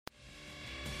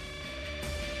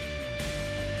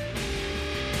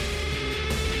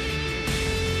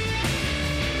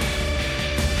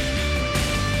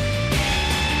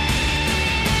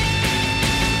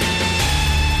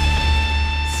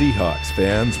Seahawks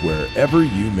fans, wherever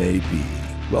you may be.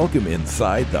 Welcome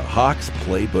inside the Hawks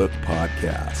Playbook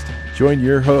Podcast. Join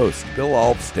your host, Bill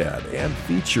Alvstad, and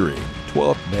featuring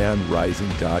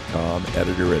 12thManRising.com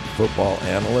editor and football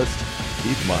analyst,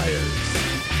 Keith Myers.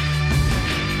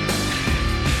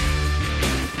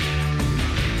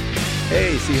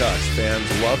 Hey, Seahawks fans,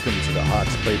 welcome to the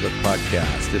Hawks Playbook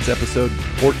Podcast. It's episode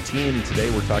 14. Today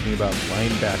we're talking about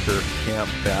linebacker camp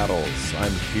battles.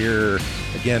 I'm here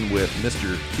again with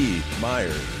Mr. Keith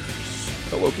Myers.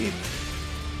 Hello, Keith.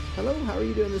 Hello, how are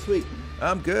you doing this week?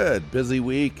 I'm good. Busy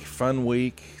week, fun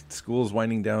week. School's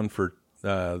winding down for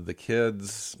the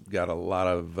kids. Got a lot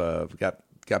of,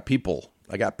 got people.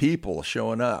 I got people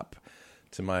showing up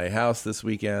to my house this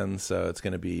weekend, so it's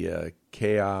going to be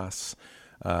chaos.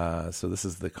 So this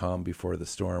is the calm before the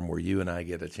storm, where you and I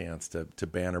get a chance to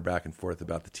banter back and forth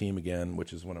about the team again,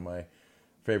 which is one of my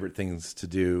favorite things to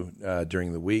do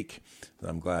during the week.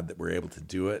 I'm glad that we're able to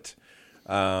do it.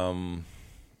 How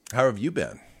have you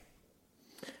been?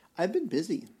 I've been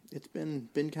busy. It's been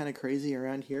kind of crazy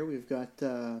around here. We've got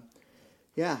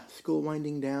school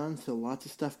winding down, so lots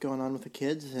of stuff going on with the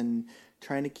kids and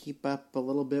trying to keep up a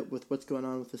little bit with what's going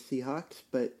on with the Seahawks.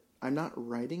 But I'm not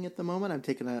writing at the moment. I'm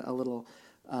taking a little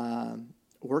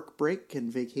work break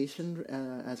and vacation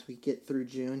as we get through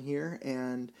June here,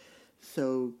 and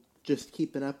so just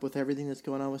keeping up with everything that's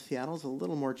going on with Seattle is a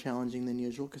little more challenging than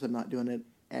usual because I'm not doing it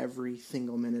every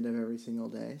single minute of every single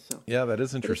day. So yeah, that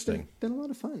is interesting. It's been a lot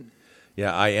of fun.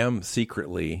 Yeah, I am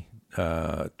secretly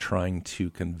trying to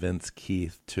convince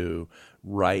Keith to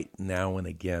write now and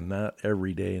again, not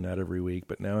every day, not every week,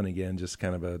 but now and again, just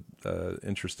kind of a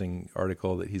interesting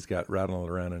article that he's got rattling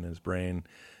around in his brain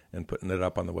and putting it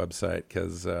up on the website.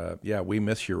 Because we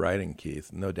miss your writing,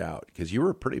 Keith, no doubt, because you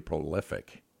were pretty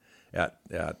prolific at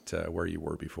where you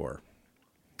were before.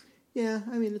 Yeah,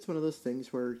 I mean, it's one of those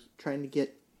things where trying to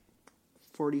get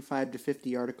 45 to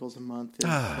 50 articles a month is,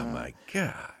 my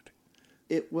God.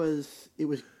 It was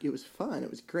fun. It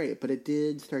was great, but it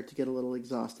did start to get a little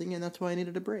exhausting, and that's why I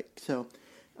needed a break. So,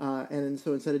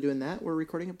 so instead of doing that, we're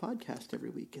recording a podcast every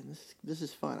week, and this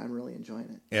is fun. I'm really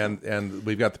enjoying it. And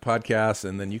we've got the podcast,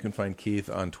 and then you can find Keith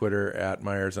on Twitter at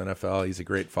MyersNFL. He's a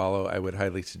great follow. I would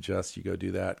highly suggest you go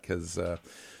do that because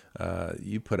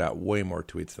you put out way more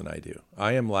tweets than I do.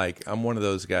 I'm one of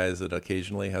those guys that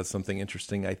occasionally has something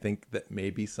interesting I think that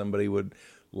maybe somebody would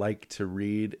like to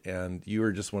read, and you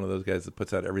are just one of those guys that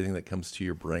puts out everything that comes to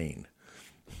your brain.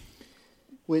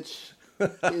 Which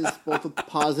is both a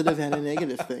positive and a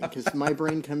negative thing, because my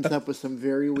brain comes up with some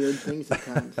very weird things at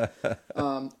times.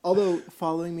 Although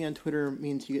following me on Twitter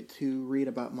means you get to read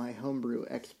about my homebrew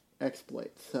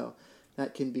exploits, so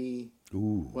that can be...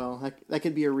 Ooh. Well, that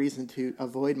could be a reason to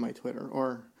avoid my Twitter,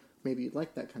 or maybe you'd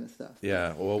like that kind of stuff.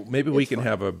 Yeah, well, maybe we can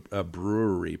have a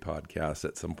brewery podcast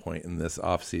at some point in this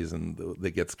off season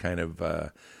that gets kind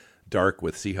of dark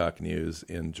with Seahawk news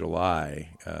in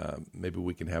July. Maybe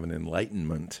we can have an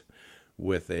enlightenment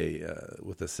with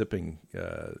a sipping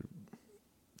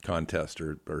contest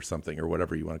or something, or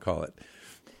whatever you want to call it.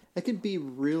 That could be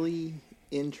really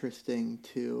interesting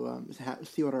to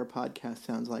see what our podcast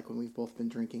sounds like when we've both been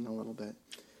drinking a little bit.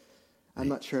 I'm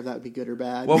not sure if that would be good or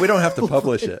bad. Well, we don't have to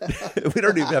publish it. We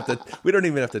don't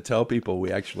even have to tell people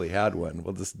we actually had one.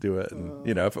 We'll just do it, and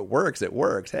if it works, it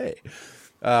works. Hey,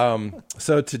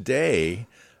 so today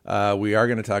we are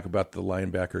going to talk about the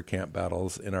linebacker camp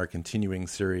battles in our continuing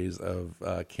series of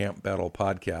camp battle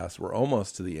podcasts. We're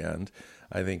almost to the end.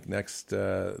 I think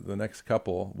the next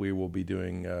couple we will be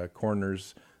doing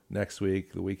corners next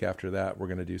week. The week after that, we're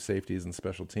going to do safeties and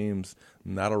special teams,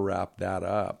 and that'll wrap that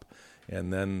up.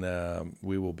 And then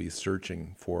we will be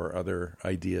searching for other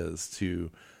ideas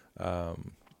to have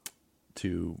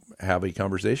a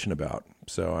conversation about.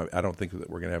 So I don't think that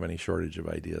we're going to have any shortage of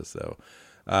ideas, though.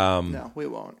 No, we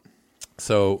won't.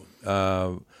 So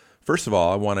first of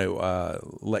all, I want to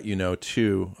let you know,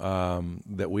 too,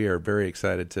 that we are very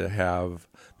excited to have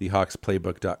the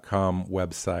HawksPlaybook.com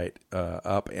website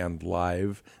up and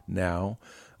live now.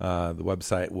 The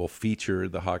website will feature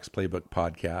the Hawks Playbook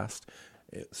podcast.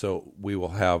 So we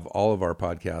will have all of our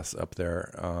podcasts up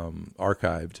there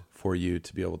archived for you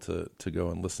to be able to go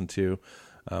and listen to.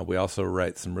 We also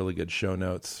write some really good show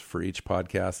notes for each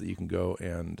podcast that you can go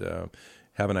and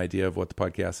have an idea of what the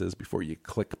podcast is before you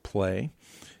click play.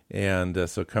 And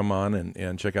so come on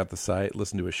and check out the site,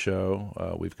 listen to a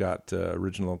show. We've got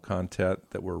original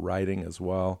content that we're writing as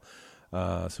well.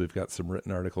 So we've got some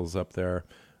written articles up there,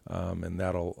 and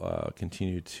that'll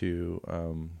continue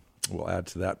to... we'll add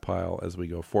to that pile as we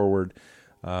go forward.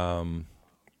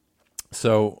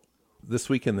 So this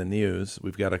week in the news,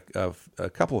 we've got a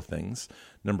couple of things.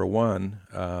 Number one,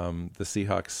 the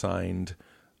Seahawks signed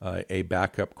a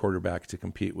backup quarterback to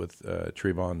compete with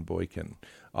Trevon Boykin,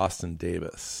 Austin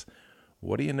Davis.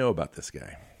 What do you know about this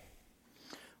guy?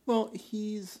 Well,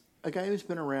 he's a guy who's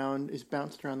been around, he's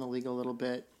bounced around the league a little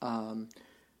bit. Not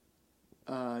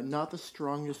the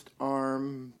strongest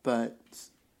arm, but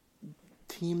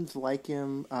teams like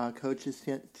him, coaches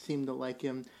seem to like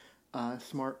him.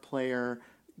 Smart player,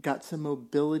 got some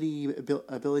mobility,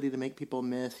 ability to make people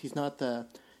miss. He's not the,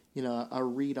 a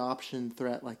read option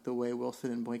threat like the way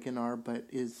Wilson and Boykin are, but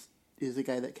is a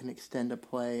guy that can extend a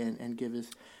play and give his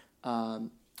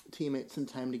teammates some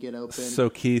time to get open. So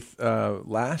Keith,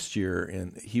 last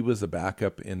year he was a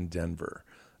backup in Denver.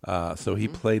 So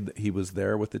he was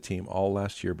there with the team all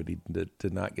last year, but he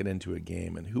did not get into a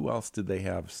game. And who else did they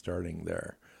have starting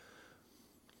there?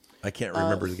 I can't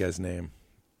remember the guy's name.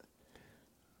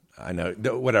 I know,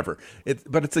 whatever.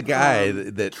 But it's a guy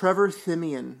that Trevor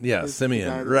Siemian. Yeah,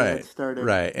 Siemian, right.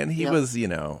 And he was,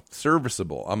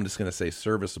 serviceable. I'm just going to say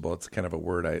serviceable. It's kind of a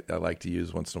word I like to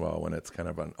use once in a while when it's kind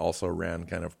of an also ran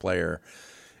kind of player.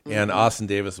 And Austin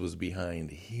Davis was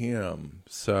behind him.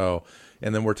 So,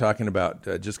 and then we're talking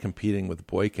about just competing with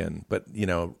Boykin. But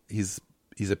he's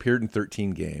appeared in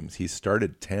 13 games. He's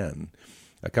started 10,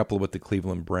 a couple with the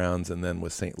Cleveland Browns, and then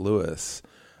with St. Louis.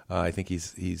 I think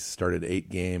he's started 8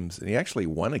 games, and he actually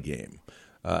won a game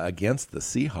against the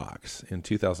Seahawks in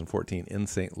 2014 in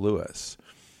St. Louis.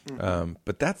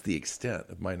 But that's the extent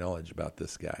of my knowledge about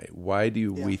this guy. Why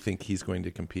do we think he's going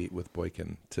to compete with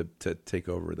Boykin to take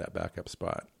over that backup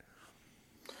spot?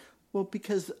 Well,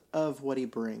 because of what he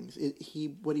brings.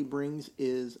 What he brings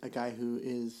is a guy who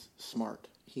is smart.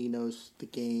 He knows the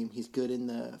game. He's good in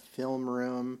the film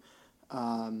room.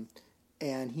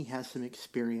 And he has some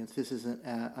experience. This isn't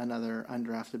another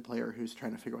undrafted player who's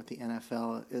trying to figure out what the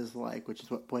NFL is like, which is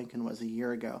what Boykin was a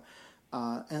year ago.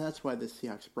 And that's why the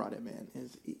Seahawks brought him in.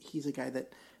 He's a guy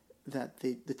that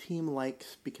the team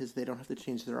likes because they don't have to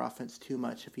change their offense too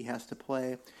much if he has to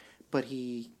play. But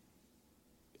he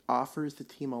offers the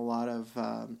team a lot of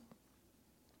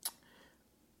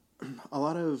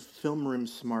film room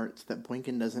smarts that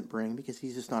Boykin doesn't bring because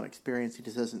he's just not experienced. He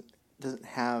just doesn't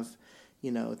have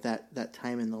that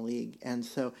time in the league. And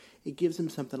so it gives him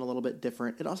something a little bit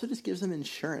different. It also just gives him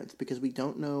insurance because we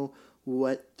don't know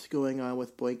what's going on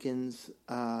with Boykin's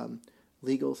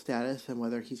legal status and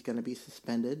whether he's going to be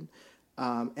suspended.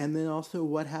 And then also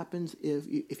what happens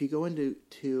if you go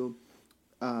into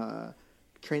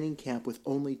training camp with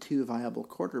only 2 viable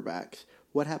quarterbacks.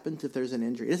 What happens if there's an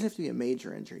injury? It doesn't have to be a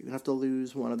major injury. You don't have to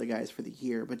lose one of the guys for the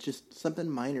year, but just something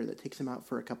minor that takes him out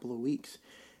for a couple of weeks.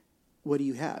 What do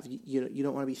you have? You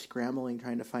don't want to be scrambling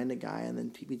trying to find a guy and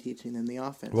then be teaching them the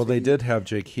offense. Well, they did have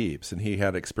Jake Heaps, and he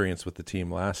had experience with the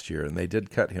team last year, and they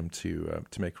did cut him to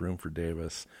make room for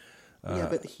Davis. Yeah,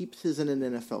 but Heaps isn't an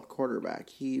NFL quarterback.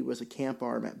 He was a camp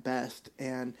arm at best,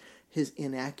 and his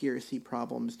inaccuracy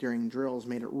problems during drills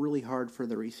made it really hard for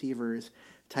the receivers,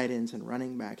 tight ends, and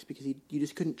running backs because you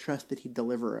just couldn't trust that he'd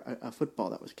deliver a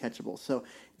football that was catchable. So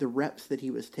the reps that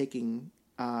he was taking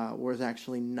was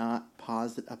actually not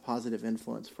a positive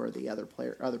influence for the other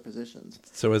positions.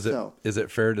 So is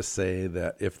it fair to say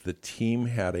that if the team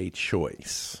had a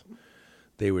choice,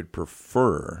 they would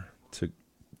prefer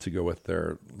to go with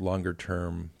their longer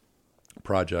term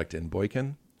project in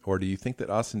Boykin, or do you think that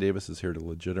Austin Davis is here to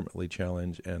legitimately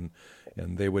challenge and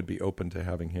they would be open to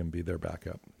having him be their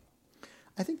backup?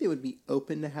 I think they would be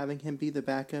open to having him be the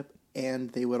backup, and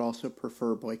they would also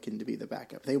prefer Boykin to be the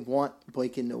backup. They want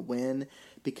Boykin to win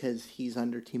because he's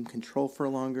under team control for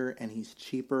longer, and he's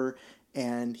cheaper,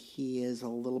 and he is a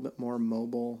little bit more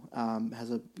mobile.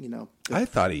 I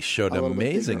thought he showed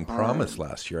amazing promise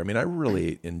last year. I mean, I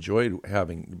really enjoyed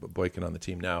having Boykin on the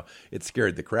team. Now, it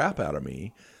scared the crap out of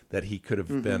me that he could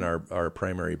have been our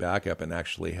primary backup and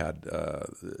actually had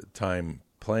time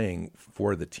playing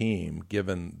for the team,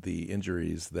 given the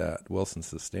injuries that Wilson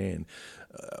sustained.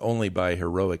 Only by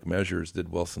heroic measures did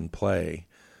Wilson play.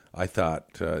 I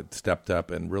thought stepped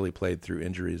up and really played through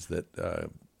injuries that,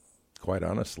 quite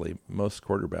honestly, most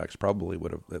quarterbacks probably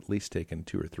would have at least taken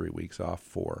 2 or 3 weeks off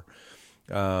for.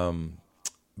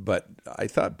 But I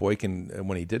thought Boykin,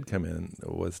 when he did come in,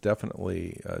 was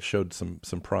definitely showed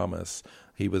some promise.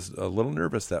 He was a little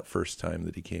nervous that first time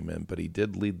that he came in, but he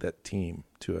did lead that team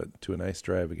to a nice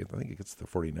drive against, I think it's the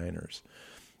 49ers,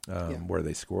 where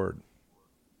they scored.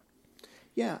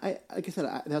 Yeah, like I said,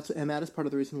 that is part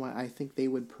of the reason why I think they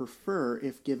would prefer,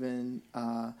 if given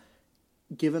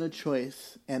a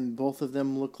choice, and both of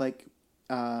them look like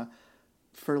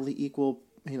fairly equal,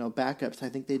 backups. I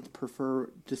think they'd prefer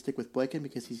to stick with Boykin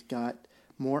because he's got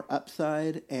more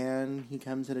upside, and he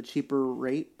comes at a cheaper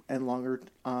rate and longer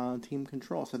team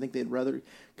control. So I think they'd rather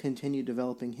continue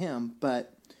developing him.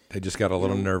 But they just got a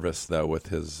little nervous though with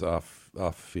his off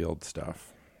field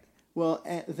stuff. Well,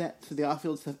 so the off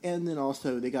field stuff, and then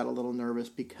also they got a little nervous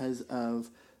because of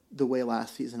the way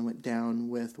last season went down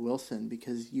with Wilson,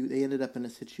 because they ended up in a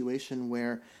situation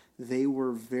where they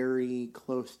were very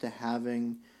close to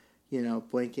having,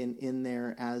 Boykin in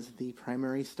there as the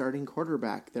primary starting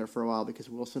quarterback there for a while, because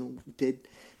Wilson did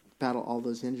battle all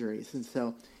those injuries. And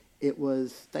so it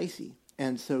was dicey.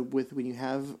 And so when you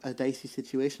have a dicey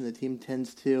situation, the team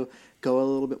tends to go a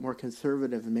little bit more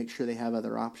conservative and make sure they have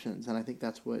other options. And I think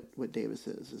that's what Davis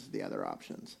is the other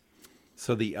options.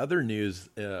 So the other news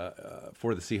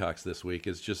for the Seahawks this week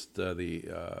is just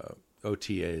the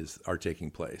OTAs are taking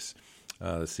place.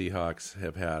 The Seahawks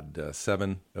have had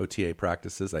 7 OTA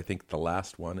practices. I think the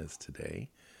last one is today.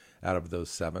 Out of those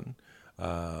 7,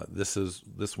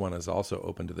 this one is also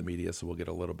open to the media, so we'll get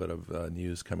a little bit of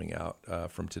news coming out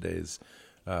from today's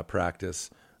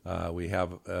practice. We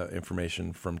have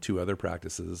information from 2 other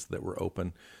practices that were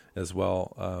open as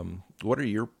well. What are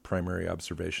your primary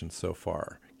observations so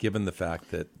far, given the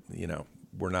fact that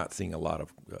we're not seeing a lot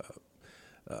of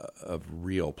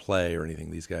real play or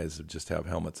anything? These guys just have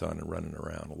helmets on and running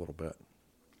around a little bit.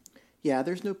 Yeah,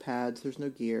 there's no pads, there's no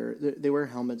gear. They wear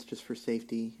helmets just for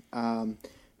safety,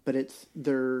 but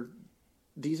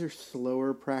these are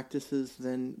slower practices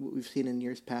than what we've seen in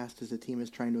years past, as the team is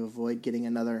trying to avoid getting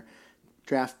another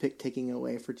draft pick taking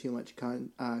away for too much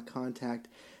contact.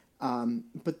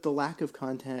 But the lack of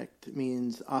contact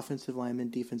means offensive linemen,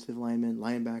 defensive linemen,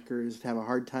 linebackers have a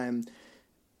hard time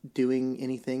doing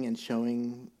anything and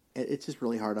showing. It's just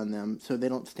really hard on them, so they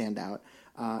don't stand out.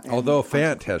 Although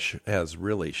Fant has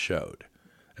really showed.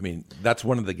 I mean, that's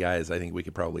one of the guys I think we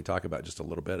could probably talk about just a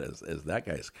little bit, as that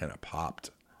guy's kind of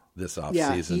popped this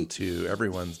offseason to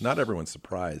not everyone's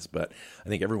surprised, but I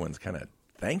think everyone's kind of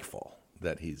thankful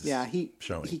that he's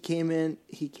showing. He came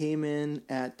in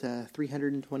at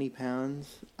 320 pounds.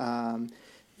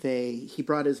 He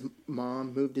brought his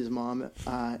mom, moved his mom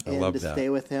in to stay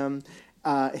with him.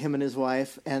 Him and his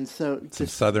wife, and so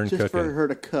just cooking for her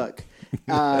to cook.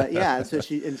 So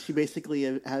she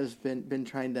basically has been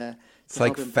trying to. It's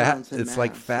like It's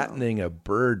like fattening a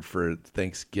bird for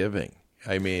Thanksgiving.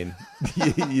 I mean,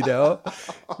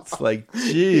 it's like,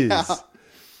 geez. Yeah.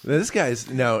 This guy's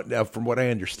now from what I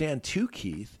understand too,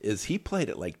 Keith, is he played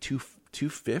at like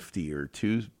 250 or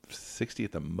 260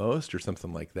 at the most or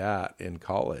something like that in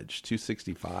college.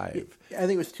 265. I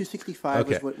think it was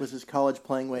 265 was his college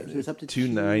playing weight. He was up to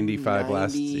 295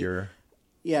 last year.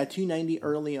 Yeah, 290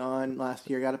 early on last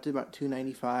year. Got up to about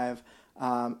 295,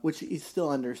 which he's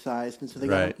still undersized, and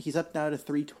so he's up now to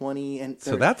 320. And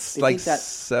so that's like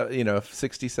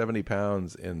 60, 70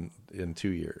 pounds in 2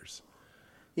 years.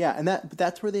 Yeah, and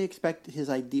that's where they expect his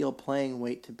ideal playing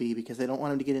weight to be, because they don't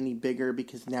want him to get any bigger,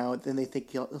 because then they think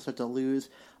he'll start to lose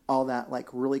all that like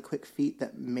really quick feet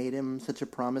that made him such a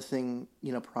promising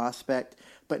prospect.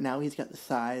 But now he's got the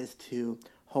size to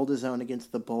hold his own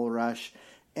against the bull rush.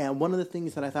 And one of the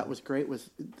things that I thought was great was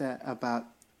that about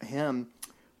him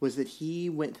was that he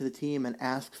went to the team and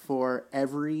asked for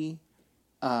the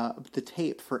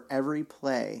tape for every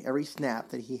play, every snap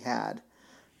that he had.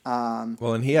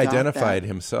 And he identified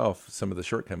himself some of the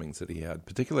shortcomings that he had,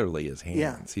 particularly his hands.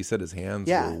 Yeah. He said his hands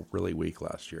were really weak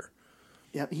last year.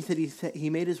 Yeah, he said he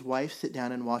made his wife sit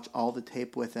down and watch all the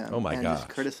tape with him. Oh my gosh. And just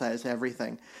criticize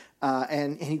everything,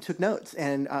 and he took notes.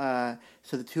 And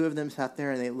so the 2 of them sat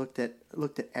there and they looked at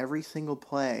every single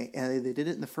play, and they did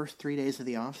it in the first 3 days of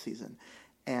the off season,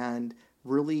 and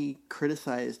really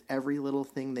criticized every little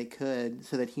thing they could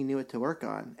so that he knew what to work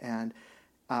on. And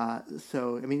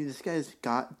this guy's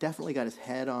definitely got his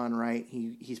head on right.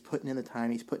 He's putting in the time.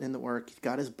 He's putting in the work. He's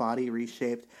got his body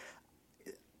reshaped.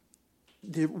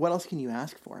 What else can you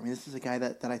ask for? I mean, this is a guy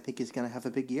that I think is going to have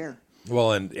a big year.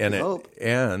 Well, I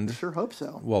sure hope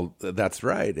so. Well, that's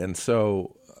right. And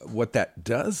so what that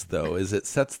does, though, is it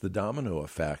sets the domino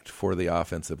effect for the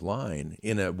offensive line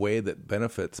in a way that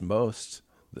benefits most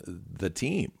the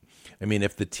team. I mean,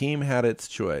 if the team had its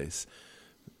choice,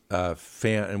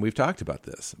 Fant, and we've talked about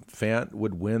this, Fant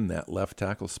would win that left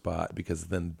tackle spot, because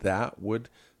then that would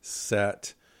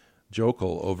set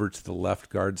Jokel over to the left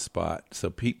guard spot. So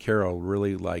Pete Carroll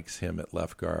really likes him at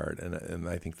left guard, and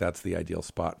I think that's the ideal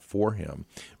spot for him.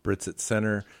 Britt's at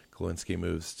center, Glowinski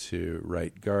moves to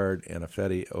right guard, and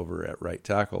Affetti over at right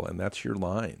tackle, and that's your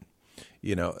line.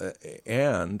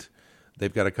 And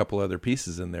they've got a couple other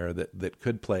pieces in there that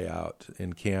could play out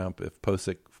in camp if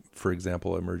Posick, for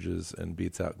example, emerges and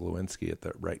beats out Glowinski at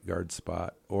the right guard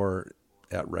spot, or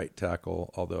at right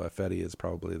tackle, although Affetti is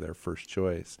probably their first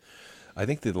choice. I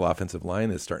think the offensive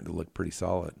line is starting to look pretty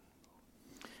solid.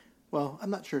 Well, I'm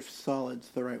not sure if solid's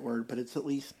the right word, but it's at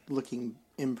least looking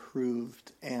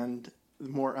improved and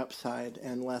more upside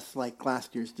and less like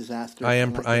last year's disaster. I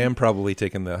am probably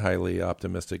taking the highly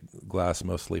optimistic, glass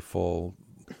mostly full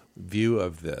view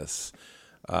of this.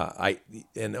 I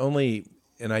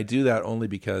do that only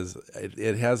because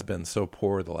it has been so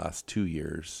poor the last 2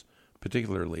 years,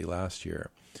 particularly last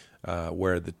year,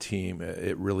 where the team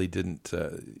it really didn't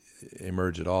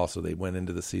emerge at all. So they went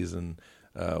into the season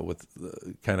with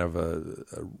kind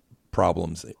of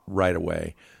problems right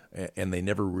away, and they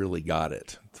never really got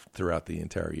it throughout the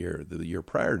entire year. The year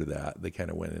prior to that, they kind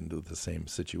of went into the same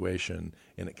situation,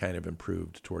 and it kind of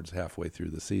improved towards halfway through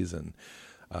the season.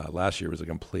 Last year was a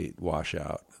complete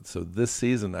washout. So this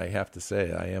season, I have to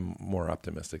say, I am more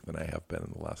optimistic than I have been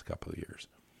in the last couple of years.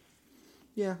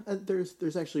 Yeah,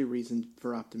 there's actually reason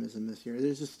for optimism this year.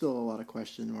 There's just still a lot of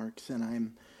question marks,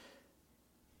 and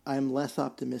I'm less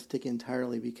optimistic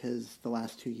entirely because the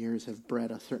last 2 years have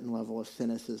bred a certain level of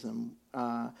cynicism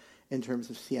in terms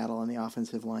of Seattle on the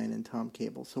offensive line and Tom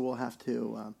Cable. So we'll have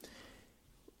to,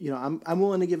 I'm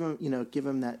willing to give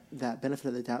him that benefit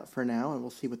of the doubt for now, and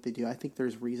we'll see what they do. I think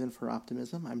there's reason for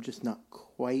optimism. I'm just not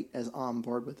quite as on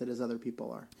board with it as other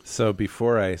people are. So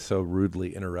before I so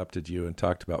rudely interrupted you and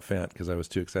talked about Fant because I was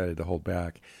too excited to hold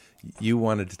back, you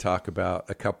wanted to talk about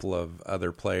a couple of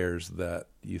other players that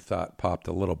you thought popped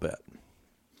a little bit.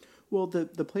 Well,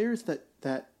 the players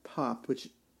that popped, which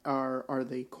are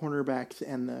the cornerbacks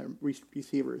and the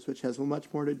receivers, which has much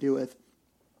more to do with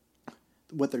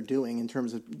what they're doing in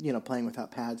terms of playing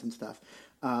without pads and stuff.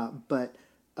 But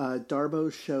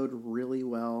Darboh showed really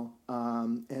well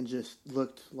and just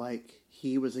looked like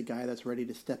he was a guy that's ready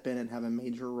to step in and have a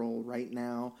major role right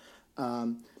now.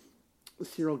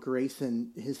 Cyril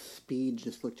Grayson, his speed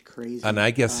just looked crazy. And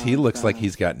I guess he looks like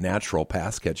he's got natural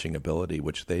pass-catching ability,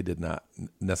 which they did not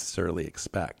necessarily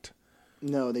expect.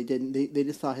 No, they didn't. They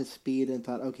just saw his speed and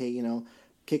thought, okay,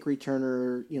 kick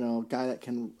returner, guy that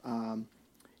can,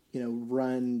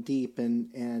 run deep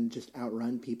and just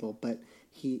outrun people. But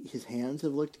his hands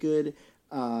have looked good.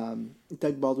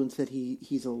 Doug Baldwin said his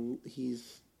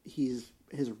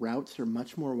routes are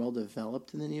much more well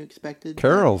developed than you expected.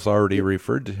 Carroll's already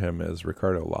referred to him as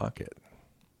Ricardo Lockett.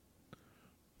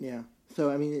 Yeah,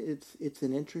 so I mean, it's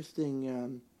an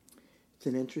interesting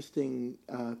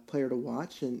player to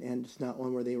watch, and it's not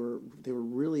one where they were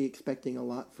really expecting a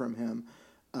lot from him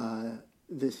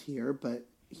this year, but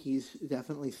he's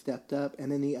definitely stepped up. And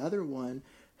then the other one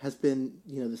has been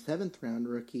the 7th round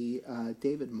rookie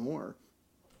David Moore,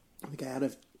 the guy out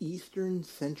of Eastern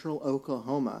Central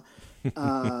Oklahoma.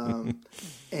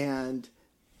 And,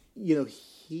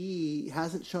 he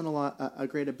hasn't shown a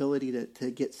great ability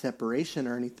to get separation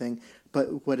or anything,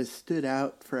 but what has stood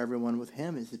out for everyone with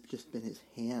him has just been his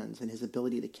hands and his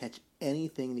ability to catch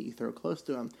anything that you throw close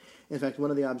to him. In fact, one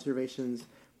of the observations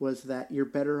was that you're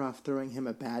better off throwing him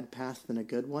a bad pass than a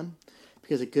good one,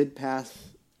 because a good pass,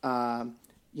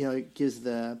 it gives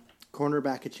the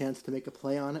cornerback a chance to make a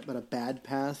play on it, but a bad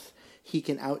pass, he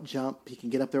can out jump. He can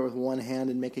get up there with one hand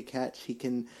and make a catch. He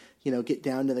can, get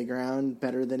down to the ground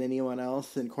better than anyone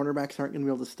else. And cornerbacks aren't going to be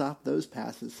able to stop those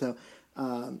passes. So,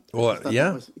 that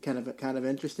was kind of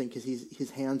interesting because his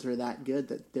hands are that good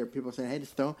that there are people saying, hey,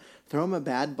 just throw him a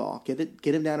bad ball, get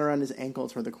him down around his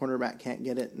ankles where the cornerback can't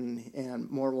get it, and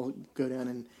Moore will go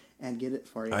down and get it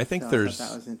for you. I think that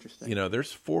was interesting.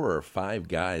 There's 4 or 5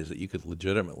 guys that you could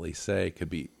legitimately say could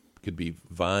be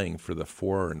vying for the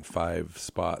 4 and 5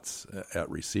 spots at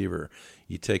receiver.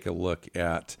 You take a look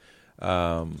at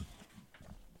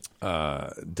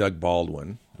Doug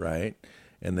Baldwin, right?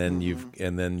 And then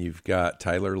you've got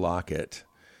Tyler Lockett,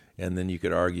 and then you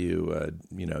could argue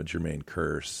Jermaine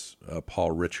Kearse, Paul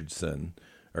Richardson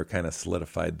are kind of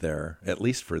solidified there, at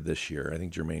least for this year. I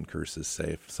think Jermaine Kearse is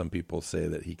safe. Some people say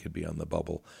that he could be on the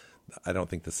bubble. I don't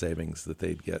think the savings that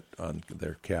they'd get on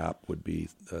their cap would be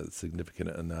significant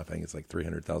enough. I think it's like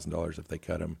 $300,000 if they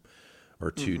cut him,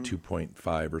 or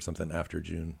 2.5 or something after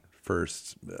June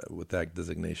 1st with that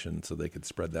designation, so they could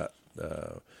spread that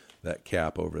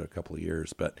cap over a couple of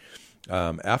years. But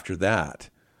after that,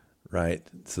 right?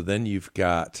 So then you've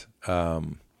got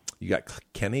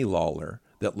Kenny Lawler.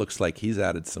 That looks like he's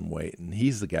added some weight, and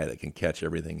he's the guy that can catch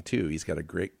everything too. He's got a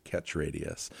great catch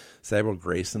radius. Cyril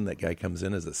Grayson, that guy comes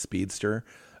in as a speedster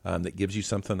that gives you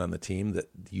something on the team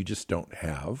that you just don't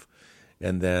have.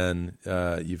 And then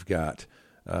you've got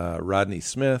Rodney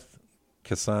Smith,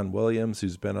 Kassan Williams,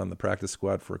 who's been on the practice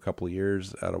squad for a couple of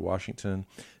years out of Washington,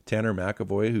 Tanner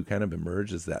McAvoy, who kind of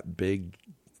emerged as that big,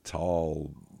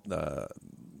 tall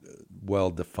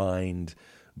well-defined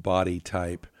body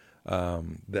type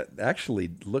that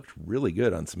actually looked really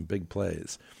good on some big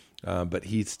plays. But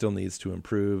he still needs to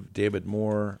improve. David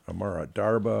Moore, Amara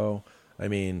Darbo. I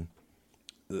mean,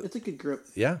 it's a good group.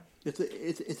 Yeah,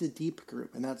 it's a deep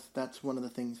group, and that's one of the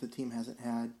things the team hasn't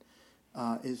had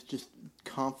is just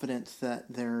confidence that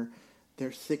they're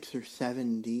 6 or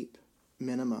 7 deep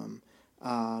minimum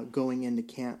going into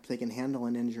camp. They can handle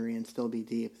an injury and still be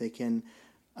deep. They can,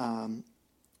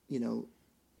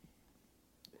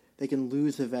 they can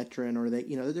lose a veteran, or they're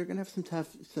going to have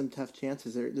some tough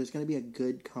chances. There's going to be a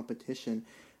good competition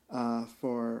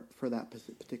for that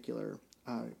particular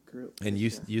group. And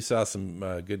you saw some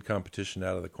good competition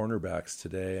out of the cornerbacks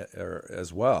today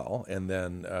as well. And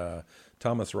then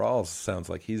Thomas Rawls sounds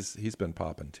like he's been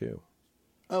popping too.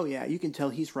 Oh yeah, you can tell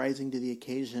he's rising to the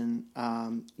occasion.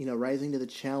 Rising to the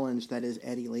challenge that is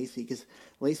Eddie Lacy, because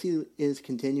Lacy is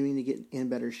continuing to get in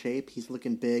better shape. He's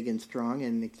looking big and strong,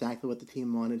 and exactly what the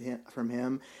team wanted from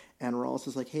him. And Rawls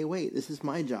is like, hey, wait, this is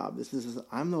my job.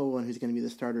 I'm the one who's going to be the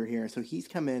starter here. So he's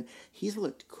come in. He's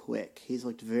looked quick. He's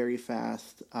looked very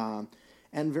fast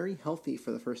and very healthy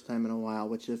for the first time in a while,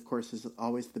 which, of course, is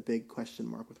always the big question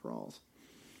mark with Rawls.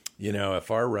 If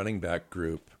our running back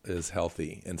group is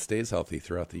healthy and stays healthy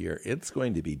throughout the year, it's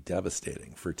going to be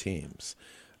devastating for teams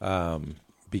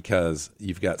because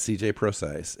you've got C.J.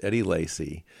 Procise, Eddie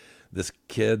Lacy, this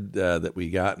kid that we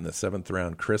got in the 7th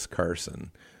round, Chris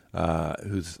Carson,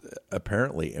 who's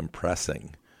apparently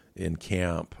impressing in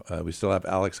camp. We still have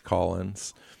Alex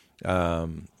Collins,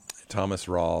 Thomas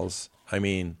Rawls. I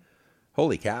mean,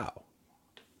 holy cow.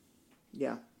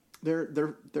 Yeah.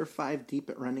 They're 5 deep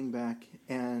at running back,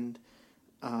 and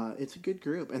it's a good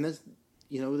group. And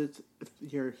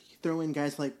you throw in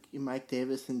guys like Mike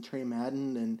Davis and Trey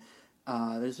Madden, and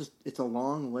it's a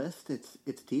long list.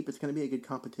 It's deep. It's going to be a good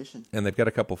competition. And they've got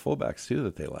a couple fullbacks too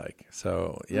that they like.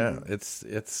 So yeah,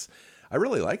 it's. I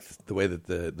really like the way that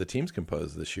the team's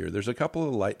composed this year. There's a couple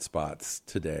of light spots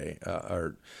today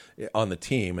on the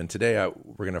team, and today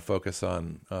we're going to focus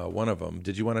on one of them.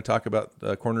 Did you want to talk about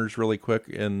corners really quick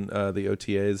in the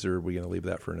OTAs, or are we going to leave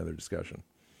that for another discussion?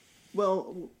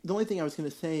 Well, the only thing I was going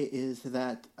to say is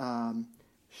that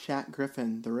Shaq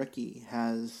Griffin, the rookie,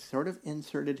 has sort of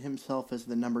inserted himself as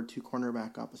the number 2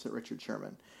 cornerback opposite Richard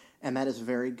Sherman, and that is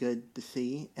very good to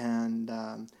see. And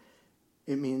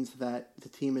it means that the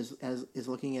team is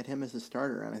looking at him as a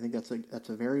starter, and I think that's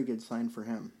a very good sign for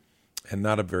him. And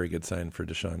not a very good sign for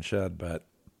Deshaun Shedd, but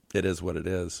it is what it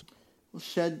is. Well,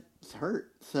 Shedd's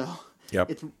hurt, so yep.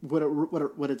 It's what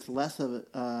it's less of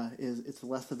it's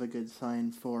less of a good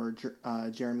sign for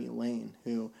Jeremy Lane,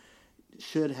 who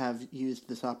should have used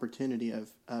this opportunity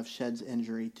of Shedd's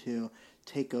injury to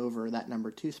take over that number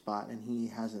 2 spot, and he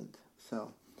hasn't.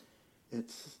 So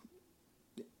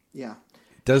yeah.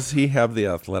 Does he have the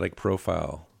athletic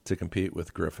profile to compete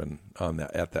with Griffin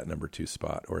at that number 2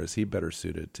 spot, or is he better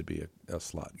suited to be a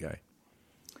slot guy?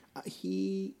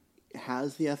 He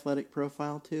has the athletic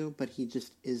profile too, but he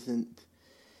just isn't.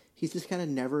 He's just kind of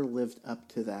never lived up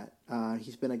to that.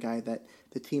 He's been a guy that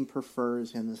the team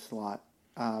prefers in the slot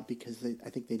because I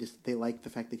think they like the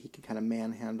fact that he can kind of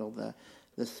manhandle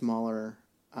the smaller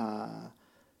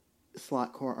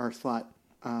slot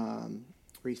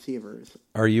receivers.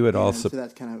 Are you at all? So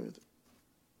that's kind of.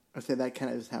 I say that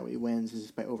kind of is how he wins,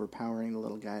 is by overpowering the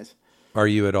little guys. Are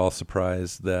you at all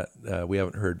surprised that we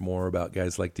haven't heard more about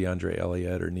guys like DeAndre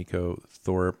Elliott or Nico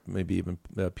Thorpe, maybe even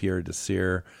Pierre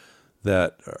Desir,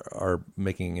 that are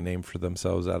making a name for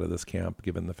themselves out of this camp,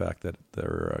 given the fact that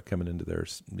they're coming into their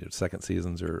second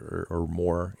seasons or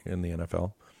more in the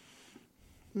NFL?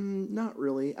 Not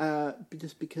really,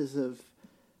 just because of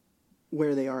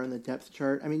where they are in the depth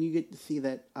chart. I mean, you get to see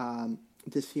that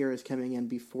Desir is coming in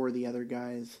before the other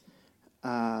guys,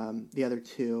 the other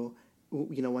 2.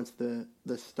 Once the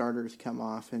starters come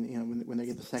off, and when they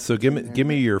get the second. So give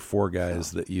me your 4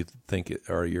 guys that you think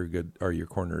are your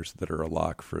corners that are a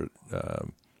lock for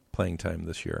playing time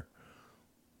this year.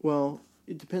 Well,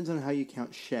 it depends on how you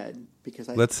count Shedd, because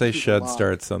let's say Shedd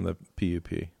starts on the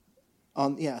PUP.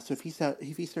 So if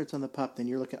he starts on the PUP, then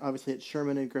you're looking obviously at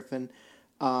Sherman and Griffin.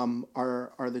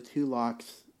 Are the 2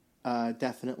 locks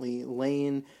definitely.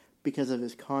 Lane, because of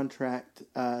his contract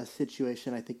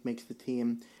situation, I think makes the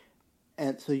team.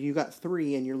 And so you got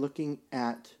 3, and you're looking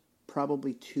at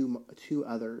probably two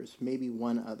others, maybe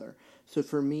one other. So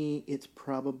for me, it's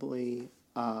probably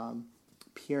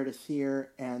Pierre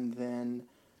Desir, and then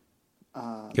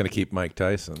going to keep Mike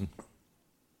Tyson.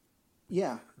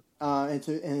 Yeah, and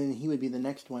then he would be the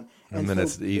next one. And then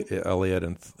it's Elliott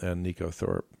and Nico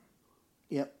Thorpe.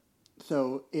 Yep.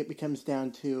 So it becomes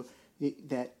down to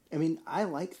that. I mean, I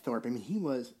like Thorpe. I mean, he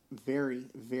was very,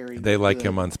 very. They like good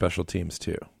him on special teams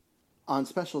too. on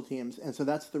special teams, and so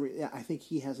that's I think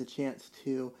he has a chance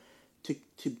to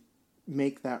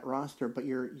make that roster. But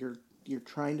you're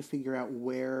trying to figure out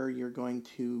where you're going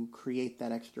to create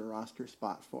that extra roster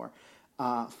spot for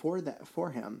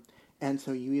him, and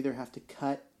so you either have to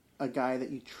cut a guy that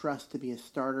you trust to be a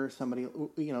starter, somebody,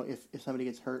 if somebody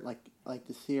gets hurt like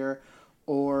Desir,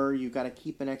 or you got to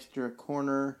keep an extra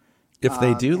corner. If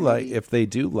they do like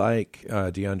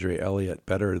DeAndre Elliott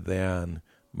better than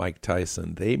Mike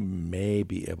Tyson, they may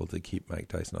be able to keep Mike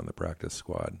Tyson on the practice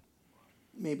squad.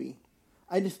 Maybe.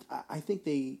 I think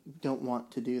they don't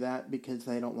want to do that because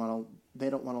they don't want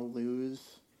to lose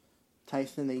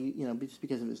Tyson. They just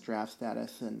because of his draft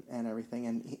status and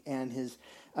everything and his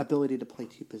ability to play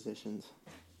two positions.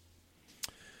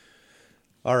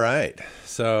 All right,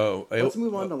 so let's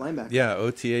move on to linebacker. Yeah,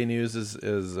 OTA news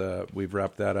is we've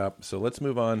wrapped that up. So let's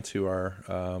move on to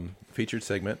our featured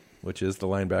segment, which is the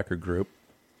linebacker group,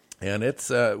 and it's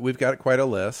we've got quite a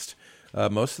list.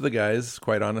 Most of the guys,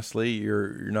 quite honestly,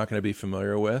 you're not going to be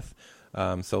familiar with.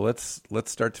 So let's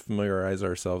start to familiarize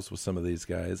ourselves with some of these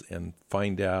guys and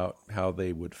find out how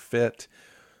they would fit,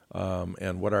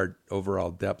 and what our overall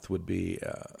depth would be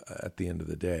at the end of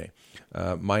the day.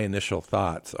 My initial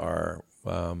thoughts are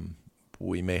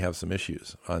we may have some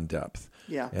issues on depth.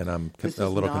 Yeah, and I'm a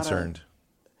little concerned.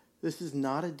 This is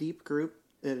not a deep group.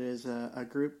 It is a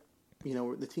group.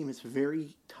 The team is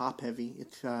very top heavy.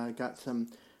 It's got some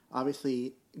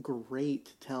obviously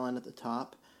great talent at the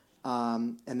top.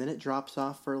 And then it drops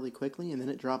off fairly quickly, and then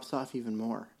it drops off even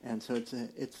more. And so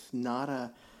it's not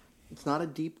a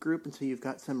deep group, and so you've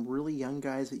got some really young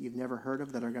guys that you've never heard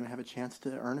of that are going to have a chance to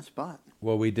earn a spot.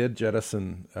 Well, we did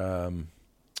jettison a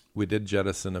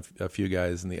few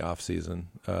guys in the off season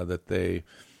that they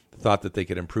thought that they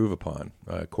could improve upon.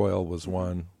 Coyle was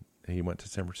one; he went to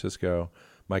San Francisco.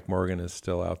 Mike Morgan is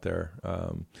still out there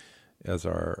as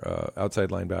our outside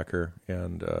linebacker,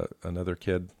 and another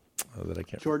kid. That I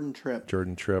can't. Jordan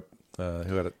Tripp,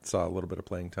 who saw a little bit of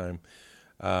playing time.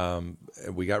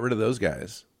 We got rid of those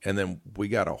guys, and then we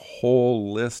got a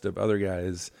whole list of other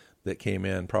guys that came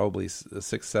in, probably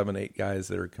 6, 7, 8 guys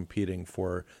that are competing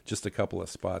for just a couple of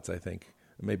spots. I think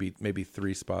maybe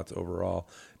 3 spots overall,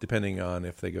 depending on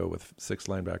if they go with 6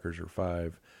 linebackers or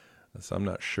 5. So I'm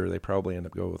not sure. They probably end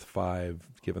up going with 5,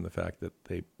 given the fact that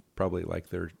they probably like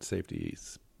their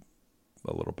safeties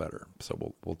a little better.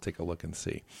 So we'll take a look and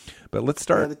see. But let's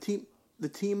start. Yeah, the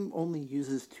team only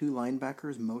uses 2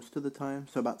 linebackers most of the time.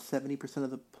 So about 70% of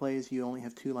the plays you only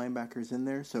have 2 linebackers in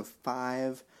there. So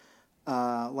 5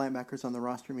 linebackers on the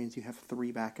roster means you have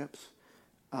 3 backups.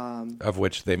 Of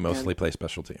which they mostly play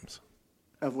special teams.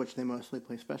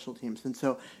 And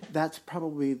so that's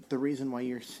probably the reason why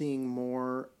you're seeing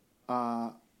more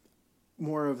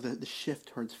of the shift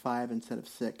towards 5 instead of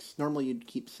 6. Normally you'd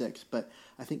keep 6, but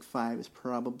I think 5 is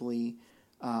probably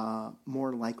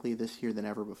more likely this year than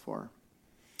ever before.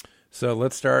 So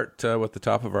let's start with the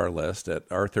top of our list at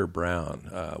Arthur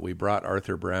Brown. We brought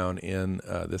Arthur Brown in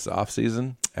this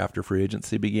offseason after free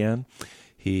agency began.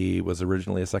 He was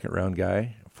originally a second-round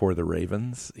guy for the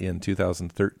Ravens in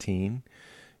 2013.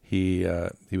 He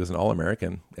was an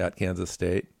All-American at Kansas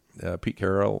State. Pete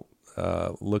Carroll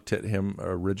looked at him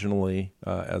originally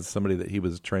as somebody that he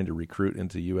was trying to recruit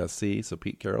into USC, so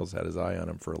Pete Carroll's had his eye on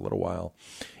him for a little while.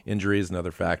 Injuries and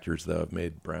other factors, though, have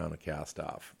made Brown a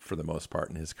cast-off for the most part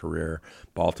in his career.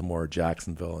 Baltimore,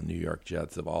 Jacksonville, and New York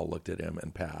Jets have all looked at him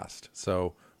and passed.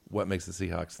 So what makes the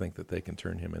Seahawks think that they can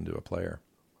turn him into a player?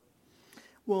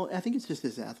 Well, I think it's just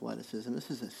his athleticism.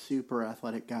 This is a super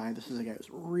athletic guy. This is a guy who's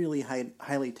really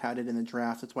highly touted in the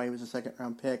draft. That's why he was a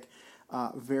second-round pick.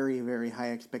 Very, very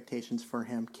high expectations for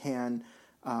him. Can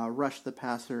rush the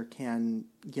passer, can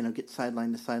get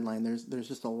sideline to sideline. There's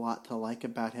just a lot to like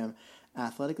about him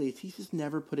athletically. He's just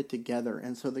never put it together,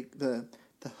 and so the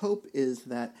hope is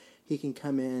that he can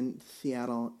come in to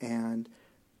Seattle and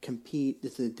compete.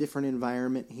 It's a different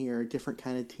environment here, a different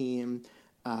kind of team,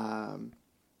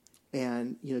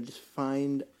 and just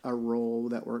find a role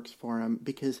that works for him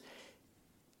because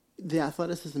the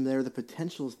athleticism there, the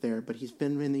potential's there, but he's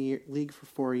been in the league for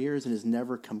 4 years and has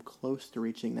never come close to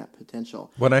reaching that potential.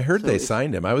 When I heard they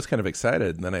signed him, I was kind of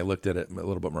excited, and then I looked at it a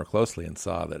little bit more closely and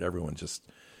saw that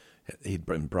he'd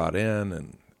been brought in,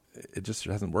 and it just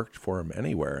hasn't worked for him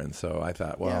anywhere. And so I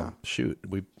thought, shoot,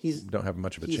 we don't have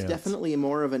much of a chance. He's definitely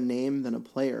more of a name than a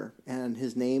player, and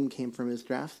his name came from his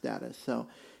draft status. So,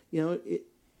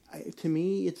 to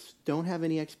me, don't have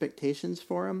any expectations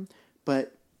for him,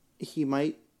 but he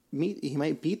might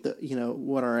beat the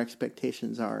what our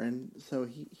expectations are, and so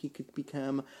he could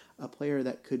become a player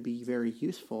that could be very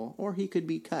useful, or he could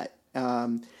be cut.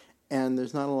 And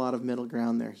there's not a lot of middle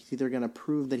ground there. He's either going to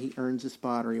prove that he earns a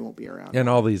spot or he won't be around. And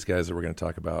all these guys that we're going to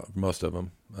talk about, most of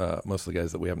them, most of the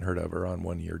guys that we haven't heard of are on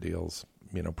 1-year deals,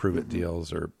 prove-it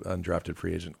deals or undrafted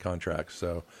free agent contracts.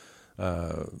 So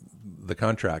the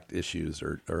contract issues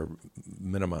are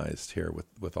minimized here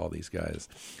with all these guys.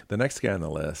 The next guy on the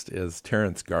list is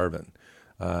Terrence Garvin.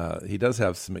 He does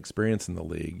have some experience in the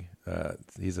league.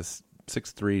 He's a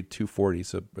 6'3", 240,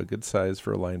 so a good size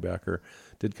for a linebacker.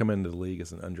 Did come into the league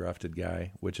as an undrafted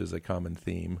guy, which is a common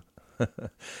theme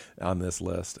on this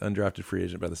list. Undrafted free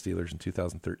agent by the Steelers in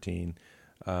 2013.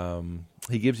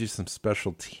 He gives you some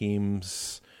special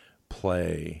teams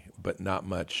play, but not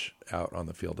much out on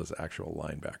the field as an actual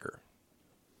linebacker.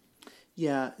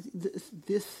 Yeah,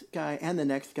 this guy and the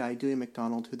next guy, Dewey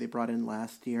McDonald, who they brought in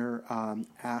last year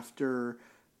after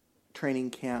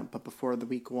training camp, but before the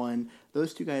week one,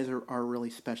 those two guys are really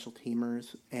special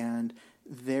teamers, and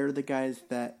they're the guys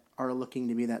that are looking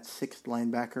to be that sixth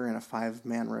linebacker in a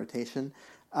 5-man rotation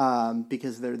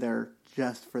because they're there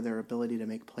just for their ability to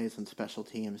make plays on special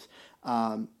teams.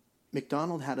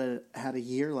 McDonald had a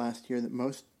year last year that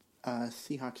most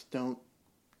Seahawks don't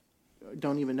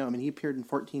even know. I mean, he appeared in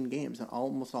 14 games, and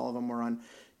almost all of them were on,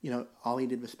 all he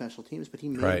did was special teams, but he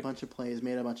made a bunch of plays,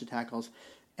 made a bunch of tackles,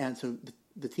 and so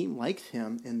the team likes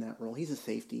him in that role. He's a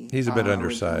safety. He's a bit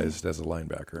undersized as a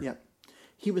linebacker. Yep.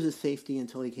 He was a safety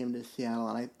until he came to Seattle,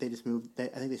 and they just moved. I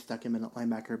think they stuck him in at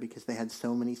linebacker because they had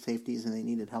so many safeties and they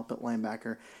needed help at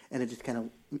linebacker, and it just kind of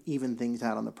evened things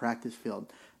out on the practice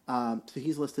field. So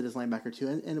he's listed as linebacker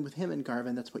too, and with him and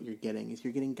Garvin, that's what you're getting. Is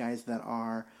you're getting guys that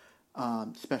are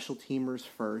special teamers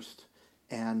first,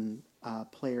 and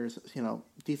players,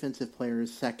 defensive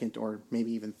players second or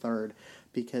maybe even third,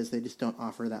 because they just don't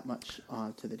offer that much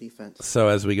to the defense. So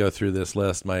as we go through this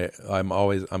list,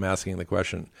 I'm asking the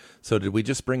question. So did we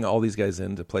just bring all these guys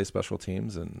in to play special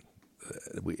teams, and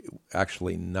we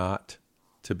actually not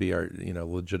to be our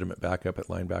legitimate backup at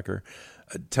linebacker?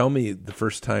 Tell me the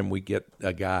first time we get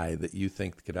a guy that you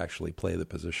think could actually play the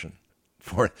position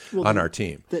on our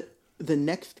team. The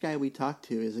next guy we talk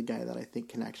to is a guy that I think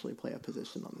can actually play a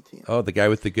position on the team. Oh, the guy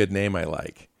with the good name I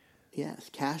like. Yes,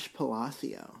 Cash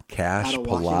Palacio. Cash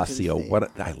Palacio.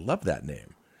 I love that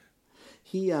name.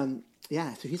 He, so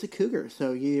he's a Cougar.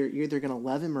 So you're either going to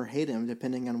love him or hate him,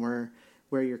 depending on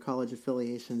where your college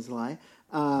affiliations lie.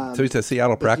 So he's a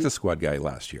Seattle practice squad guy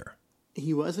last year.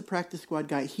 He was a practice squad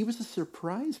guy. He was a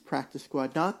surprise practice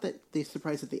squad. Not that they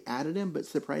surprised that they added him, but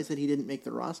surprised that he didn't make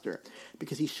the roster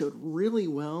because he showed really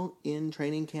well in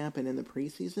training camp and in the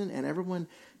preseason, and everyone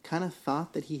kind of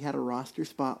thought that he had a roster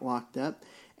spot locked up.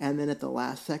 And then at the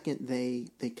last second, they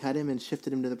cut him and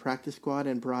shifted him to the practice squad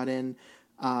and brought in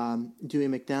Dewey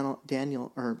McDonald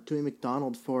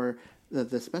for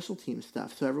the special team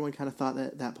stuff. So everyone kind of thought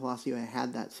that Palacio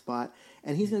had that spot,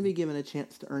 and he's going to be given a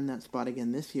chance to earn that spot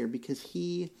again this year because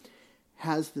he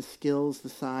has the skills, the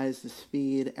size, the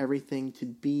speed, everything to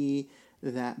be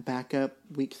that backup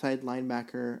weak side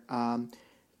linebacker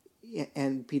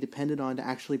and be depended on to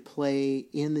actually play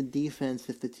in the defense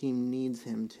if the team needs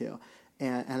him to.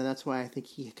 And that's why I think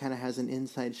he kind of has an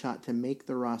inside shot to make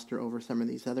the roster over some of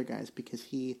these other guys because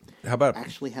he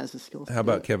actually has the skills. How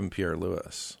about Kevin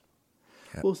Pierre-Louis?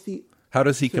 Well, see, how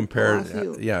does he compare?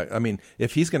 Palacio, yeah, I mean,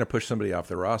 if he's going to push somebody off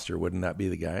the roster, wouldn't that be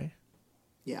the guy?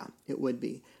 Yeah, it would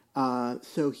be.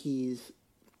 So he's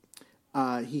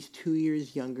 2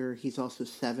 years younger. He's also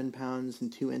 7 pounds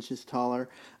and 2 inches taller.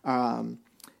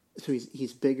 So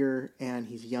he's bigger and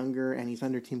he's younger and he's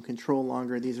under team control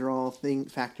longer. These are all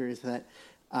factors that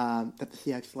the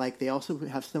Seahawks like. They also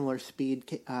have similar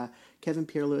speed. Kevin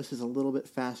Pierre-Louis is a little bit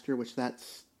faster, which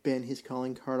that's been his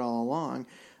calling card all along.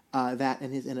 That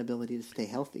and his inability to stay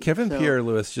healthy. Kevin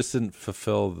Pierre-Louis just didn't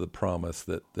fulfill the promise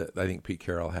that I think Pete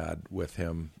Carroll had with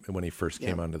him when he first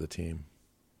came onto the team.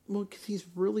 Well, because he's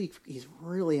really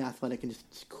athletic and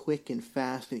just quick and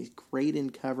fast, and he's great in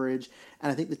coverage.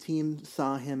 And I think the team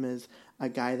saw him as a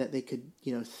guy that they could,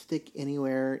 stick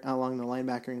anywhere along the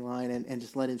linebacking line and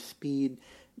just let his speed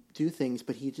do things.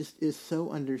 But he just is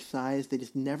so undersized; they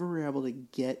just never were able to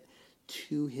get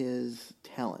to his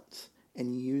talents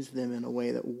and use them in a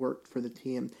way that worked for the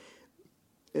team.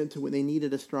 And so when they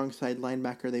needed a strong side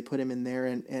linebacker, they put him in there,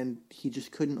 and he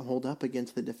just couldn't hold up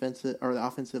against the defensive or the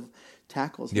offensive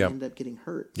tackles. He ended up getting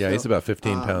hurt. Yeah, so, he's about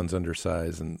 15 pounds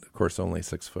undersized, and of course only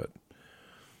 6 foot.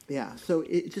 Yeah, so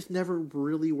it just never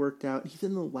really worked out. He's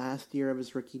in the last year of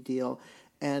his rookie deal,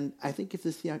 and I think if the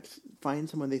Seahawks find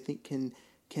someone they think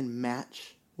can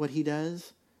match what he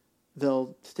does,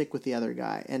 they'll stick with the other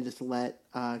guy and just let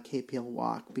KPL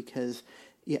walk, because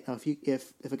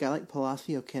if a guy like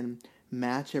Palacio can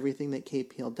match everything that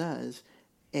KPL does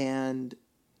and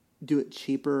do it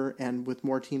cheaper and with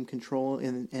more team control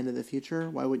into the future,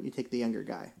 why wouldn't you take the younger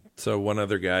guy? So one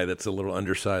other guy that's a little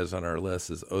undersized on our list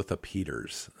is Otha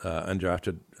Peters,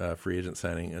 undrafted free agent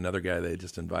signing. Another guy they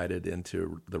just invited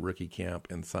into the rookie camp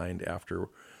and signed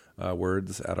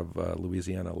afterwards out of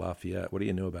Louisiana Lafayette. What do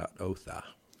you know about Otha?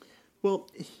 Well,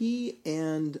 he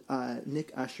and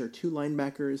Nick Usher, two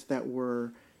linebackers that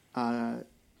were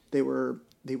they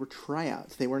were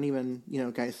tryouts. They weren't even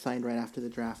guys signed right after the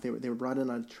draft. They were brought in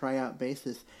on a tryout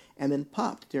basis and then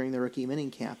popped during the rookie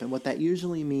minicamp. Camp. And what that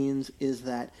usually means is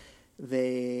that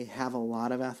they have a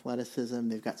lot of athleticism.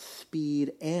 They've got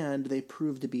speed, and they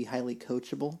prove to be highly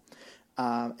coachable.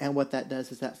 And what that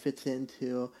does is that fits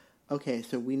into, okay,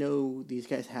 so we know these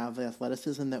guys have the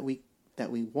athleticism that we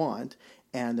want,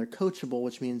 and they're coachable,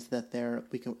 which means that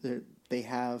we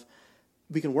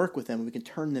can work with them. We can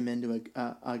turn them into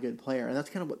a good player, and that's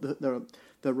kind of what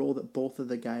the role that both of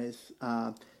the guys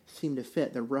seem to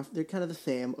fit. They're rough. They're kind of the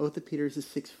same. Otha Peters is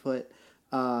 6 foot.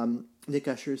 Nick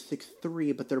Usher is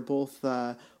 6'3", but they're both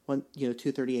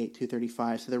 238,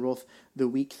 235. So they're both the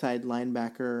weak side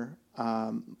linebacker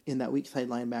in that weak side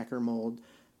linebacker mold,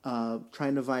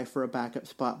 trying to vie for a backup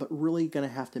spot, but really going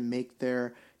to have to make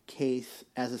their case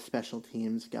as a special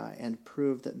teams guy and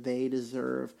prove that they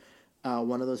deserve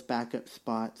one of those backup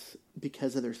spots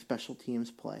because of their special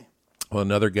teams play. Well,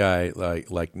 another guy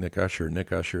like Nick Usher.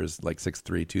 Nick Usher is like 6'3",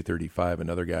 235.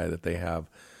 Another guy that they have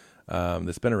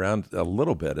that's been around a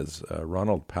little bit is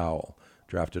Ronald Powell,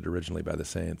 drafted originally by the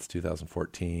Saints,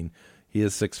 2014. He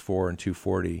is 6'4" and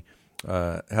 240.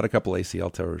 Had a couple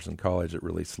ACL tears in college that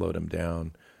really slowed him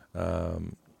down.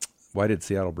 Why did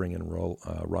Seattle bring in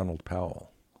Ronald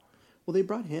Powell? Well, they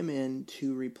brought him in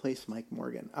to replace Mike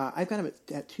Morgan. I've got him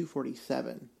at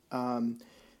 247.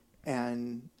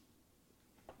 And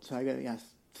so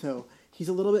So he's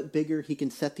a little bit bigger. He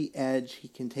can set the edge. He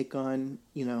can take on,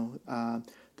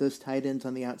 those tight ends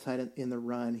on the outside in the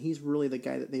run. He's really the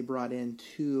guy that they brought in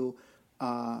to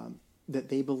that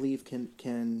they believe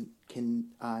can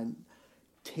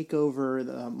take over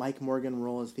the Mike Morgan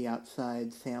role as the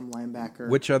outside Sam linebacker.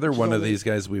 Which other one of these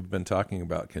guys we've been talking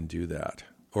about can do that?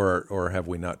 Or have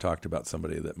we not talked about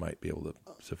somebody that might be able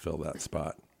to fill that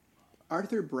spot?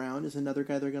 Arthur Brown is another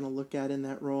guy they're going to look at in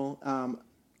that role.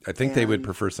 I think they would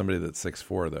prefer somebody that's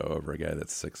 6'4", though, over a guy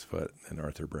that's 6 foot and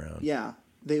Arthur Brown. Yeah,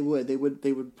 they would. They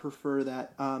would prefer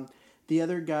that. The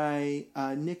other guy,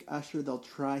 Nick Usher, they'll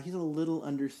try. He's a little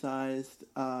undersized,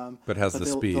 but has the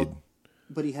speed.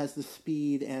 But he has the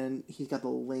speed and he's got the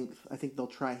length. I think they'll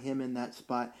try him in that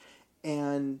spot,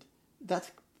 and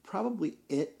that's probably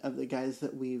it of the guys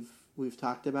that we've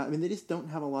talked about. I mean, they just don't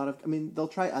have a lot of. I mean, they'll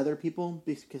try other people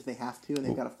because they have to, and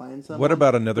they've got to find someone. What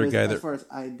about another guy as far as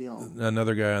ideal?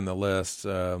 Another guy on the list.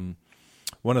 One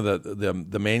of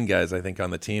the main guys I think on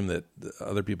the team that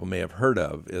other people may have heard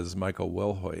of is Michael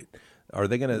Wilhoit. Are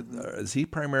they going to? Is he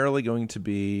primarily going to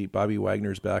be Bobby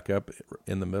Wagner's backup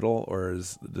in the middle, or do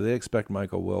they expect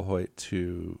Michael Wilhoit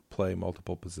to play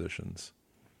multiple positions?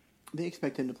 They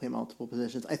expect him to play multiple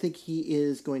positions. I think he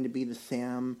is going to be the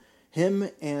Sam. Him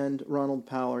and Ronald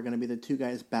Powell are going to be the two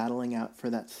guys battling out for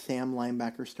that Sam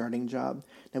linebacker starting job.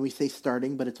 Now, we say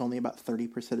starting, but it's only about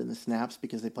 30% of the snaps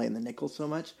because they play in the nickel so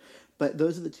much. But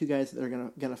those are the two guys that are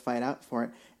going to fight out for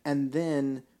it. And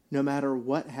then, no matter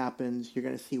what happens, you're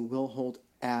going to see Will Holt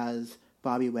as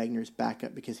Bobby Wagner's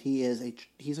backup because he's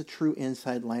a true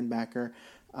inside linebacker,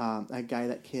 a guy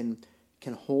that can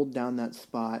hold down that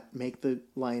spot, make the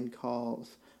line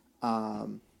calls,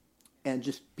 and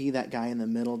just be that guy in the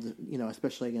middle,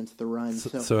 especially against the run.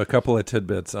 So a couple of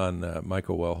tidbits on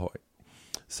Michael Wilhoit.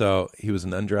 So he was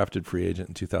an undrafted free agent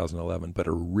in 2011, but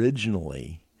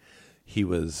originally he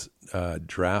was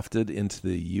drafted into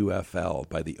the UFL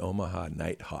by the Omaha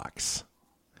Nighthawks,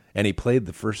 and he played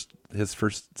his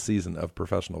first season of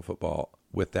professional football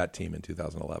with that team in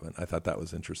 2011. I thought that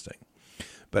was interesting.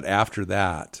 But after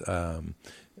that,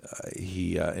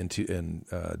 he in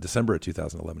December of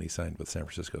 2011, he signed with San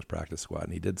Francisco's practice squad,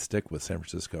 and he did stick with San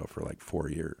Francisco for like 4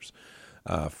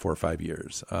 or 5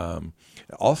 years.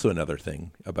 Also, another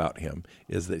thing about him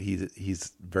is that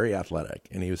he's very athletic,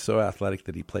 and he was so athletic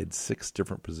that he played 6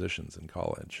 different positions in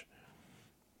college.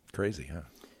 Crazy, huh?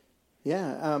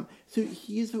 Yeah. So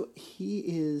he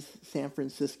is San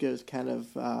Francisco's kind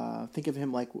of think of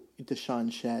him like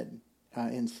Deshaun Shedd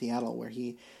in Seattle, where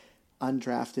he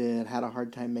undrafted, had a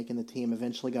hard time making the team,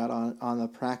 eventually got on the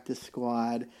practice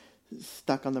squad,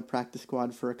 stuck on the practice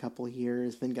squad for a couple of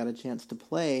years, then got a chance to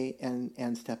play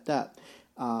and stepped up.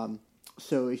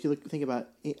 So if you think about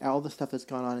all the stuff that's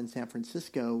gone on in San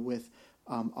Francisco with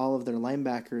all of their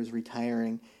linebackers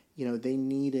retiring, they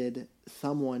needed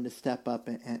someone to step up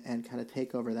and kind of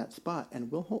take over that spot.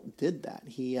 And Will Holt did that.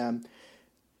 He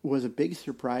was a big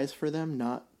surprise for them,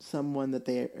 not someone that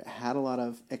they had a lot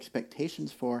of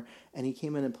expectations for, and he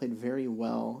came in and played very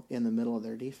well in the middle of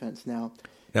their defense. Now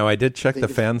I did check the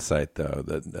fan site, though,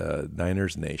 the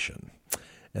Niners Nation,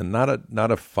 and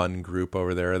not a fun group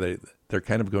over there. They're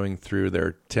kind of going through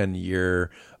their 10-year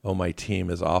 "oh, my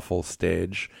team is awful"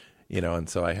 stage, and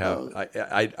so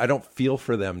I don't feel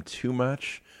for them too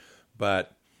much,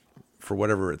 but for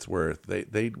whatever it's worth,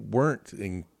 they weren't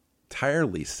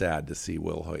entirely sad to see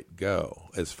Will Hoyt go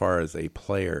as far as a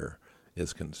player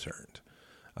is concerned.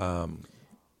 What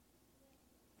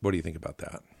do you think about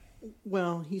that?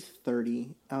 Well, he's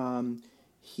 30.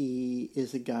 He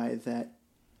is a guy that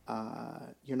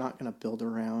you're not going to build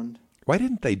around. Why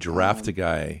didn't they draft a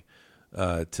guy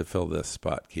to fill this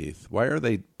spot, Keith? Why are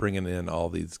they bringing in all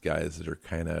these guys that are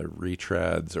kind of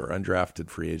retreads or undrafted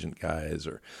free agent guys?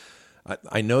 Or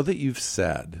I know that you've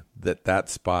said that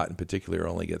spot in particular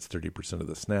only gets 30% of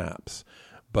the snaps,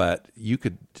 but you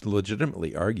could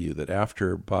legitimately argue that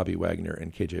after Bobby Wagner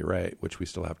and KJ Wright, which we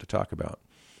still have to talk about,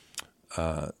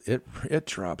 it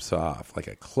drops off like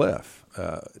a cliff,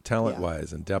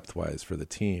 talent-wise and depth-wise for the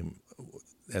team.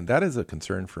 And that is a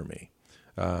concern for me.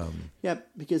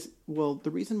 Because,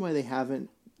 the reason why they haven't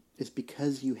is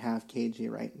because you have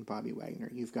KJ Wright and Bobby Wagner.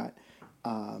 You've got,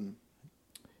 KJ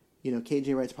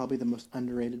Wright's probably the most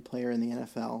underrated player in the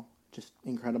NFL, just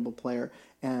incredible player.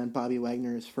 And Bobby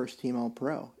Wagner is first-team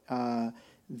All-Pro,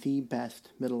 the best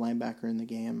middle linebacker in the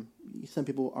game. Some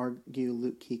people argue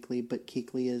Luke Kuechly, but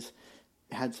Kuechly has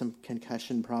had some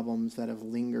concussion problems that have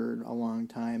lingered a long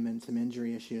time and some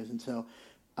injury issues. And so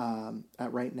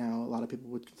right now, a lot of people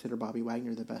would consider Bobby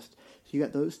Wagner the best. So you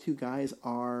got those two guys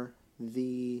are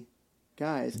the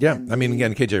guys. Yeah,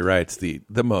 again, KJ Wright's the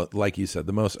most, like you said,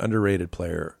 the most underrated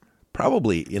player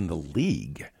probably in the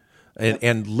league,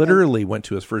 and literally went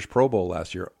to his first Pro Bowl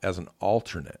last year as an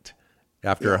alternate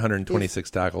after 126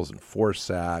 tackles and 4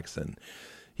 sacks, and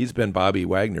he's been Bobby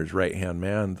Wagner's right-hand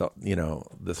man,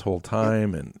 this whole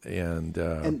time,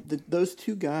 those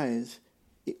two guys,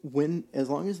 as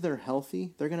long as they're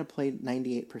healthy, they're going to play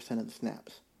 98% of the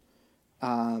snaps.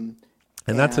 And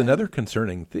that's another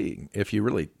concerning thing. If you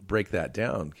really break that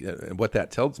down, what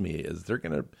that tells me is they're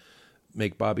going to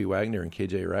make Bobby Wagner and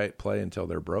KJ Wright play until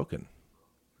they're broken.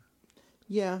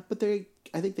 Yeah, but I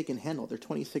think they can handle it. They're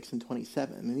 26 and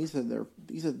 27. I mean, these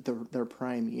are their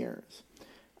prime years.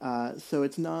 So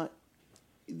it's not.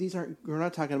 We're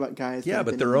not talking about guys. Yeah,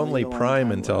 but they're only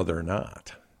prime until they're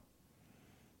not.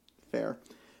 Fair.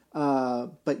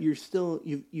 But you're still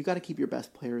you got to keep your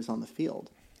best players on the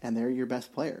field, and they're your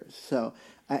best players. So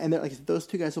and those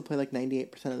two guys will play like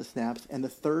 98% of the snaps, and the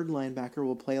third linebacker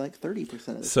will play like 30% of the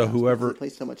snaps. So whoever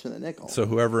plays so much in the nickel. So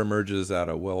whoever emerges out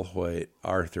of Will Hoyt,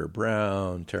 Arthur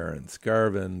Brown, Terrence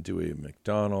Garvin, Dewey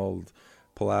McDonald,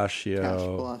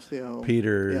 Palacio,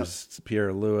 Peters,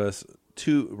 Pierre Lewis.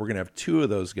 We're going to have 2 of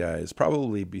those guys,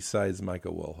 probably besides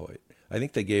Michael Will Hoyt. I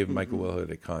think they gave Michael Will Hoyt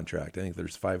a contract. I think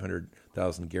there's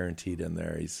 $500,000 guaranteed in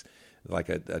there. He's like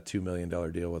a $2 million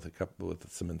deal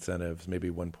with some incentives, maybe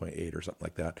 1.8 or something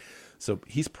like that. So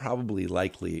he's probably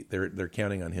likely. They're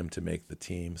counting on him to make the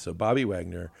team. So Bobby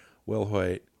Wagner, Will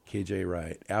Hoyt, KJ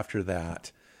Wright. After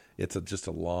that, it's just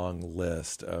a long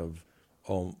list of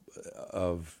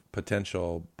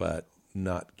potential, but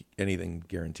not anything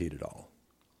guaranteed at all.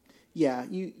 Yeah,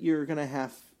 you're gonna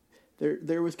have.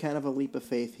 There was kind of a leap of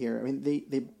faith here. I mean,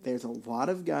 there's a lot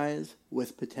of guys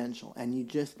with potential, and you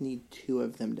just need 2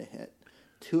 of them to hit,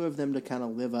 2 of them to kind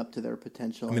of live up to their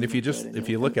potential. I mean, if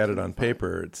you look at it on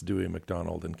paper, it's Dewey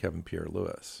McDonald and Kevin Pierre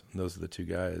Lewis. And those are the 2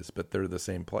 guys, but they're the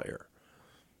same player.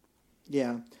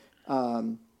 Yeah,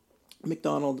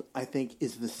 McDonald, I think,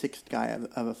 is the 6th guy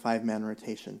of a 5-man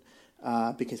rotation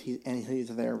because he's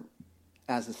there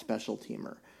as a special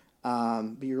teamer.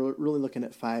 But you're really looking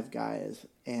at 5 guys,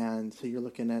 and so you're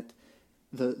looking at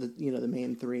the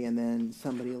main 3, and then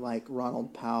somebody like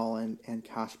Ronald Powell and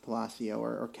Josh Palacio,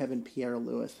 or Kevin Pierre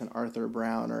Lewis and Arthur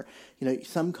Brown, or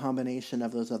some combination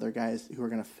of those other guys who are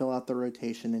going to fill out the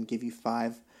rotation and give you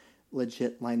 5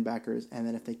 legit linebackers, and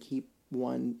then if they keep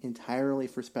one entirely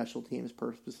for special teams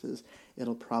purposes,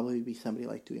 it'll probably be somebody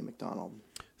like Dewey McDonald.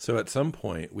 So at some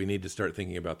point, we need to start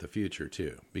thinking about the future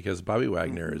too, because Bobby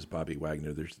Wagner is Bobby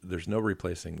Wagner. There's no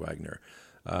replacing Wagner.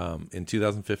 In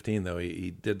 2015, though,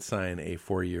 he did sign a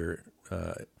 4-year,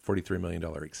 $43 million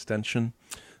extension.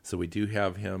 So we do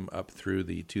have him up through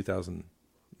the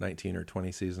 2019 or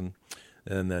 20 season.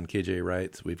 And then KJ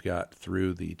Wrights we've got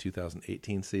through the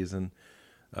 2018 season.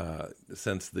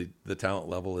 Since the talent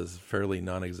level is fairly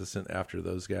non-existent after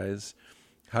those guys,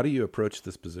 how do you approach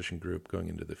this position group going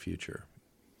into the future?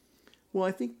 Well,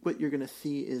 I think what you're going to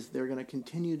see is they're going to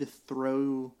continue to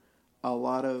throw a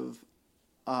lot of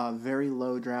very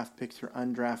low draft picks or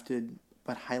undrafted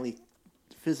but highly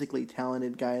physically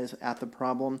talented guys at the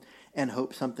problem and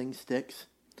hope something sticks.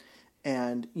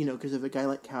 And, because if a guy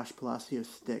like Cash Palacios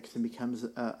sticks and becomes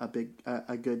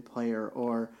a good player,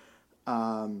 or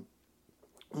one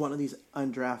of these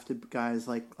undrafted guys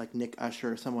like Nick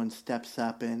Usher, someone steps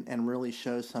up and really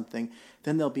shows something,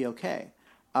 then they'll be okay.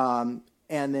 And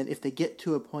then if they get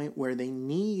to a point where they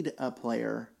need a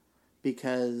player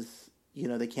because,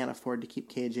 they can't afford to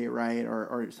keep KJ Wright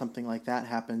or something like that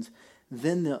happens,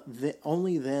 then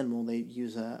only then will they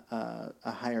use a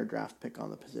higher draft pick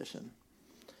on the position.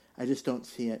 I just don't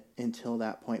see it until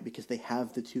that point because they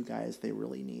have the two guys they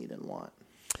really need and want.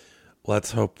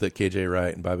 Let's hope that KJ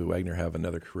Wright and Bobby Wagner have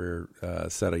another career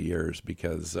set of years,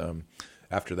 because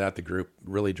after that the group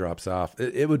really drops off.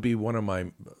 It would be one of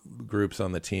my groups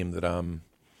on the team that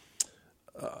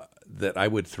I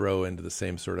would throw into the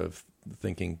same sort of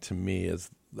thinking to me as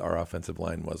our offensive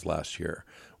line was last year.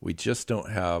 We just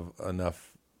don't have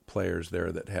enough players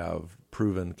there that have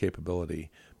proven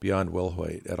capability beyond Will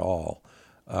Hoyt at all.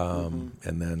 And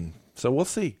then, so we'll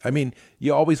see. I mean,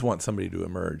 you always want somebody to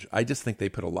emerge. I just think they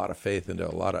put a lot of faith into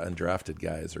a lot of undrafted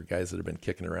guys or guys that have been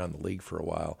kicking around the league for a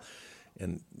while.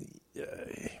 And,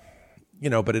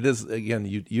 but it is, again,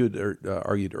 you had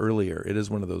argued earlier, it is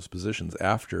one of those positions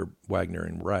after Wagner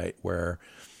and Wright where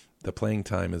the playing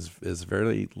time is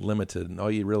very limited, and all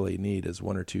you really need is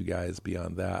one or two guys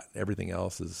beyond that. Everything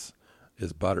else is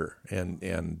butter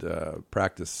and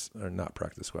practice, or not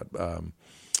practice squad,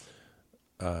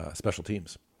 special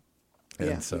teams.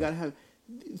 And so you gotta have.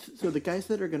 So the guys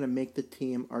that are going to make the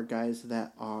team are guys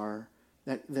that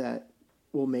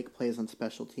will make plays on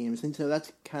special teams, and so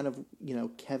that's kind of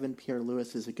Kevin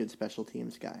Pierre-Louis is a good special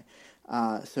teams guy.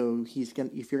 So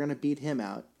if you're gonna beat him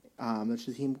out, which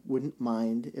the team wouldn't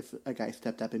mind if a guy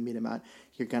stepped up and beat him out,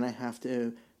 you're gonna have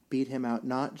to beat him out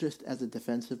not just as a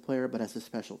defensive player but as a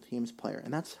special teams player,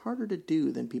 and that's harder to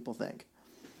do than people think.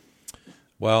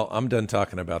 Well, I'm done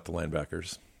talking about the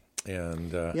linebackers,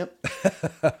 and yep,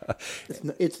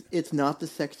 it's not the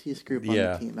sexiest group on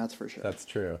the team, that's for sure. That's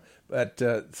true, but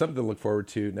something to look forward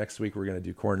to. Next week we're going to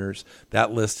do corners.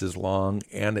 That list is long,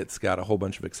 and it's got a whole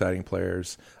bunch of exciting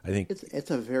players. I think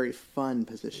it's a very fun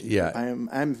position. Yeah,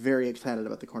 I'm very excited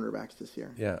about the cornerbacks this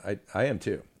year. Yeah, I am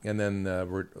too. And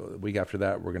then week after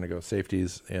that we're going to go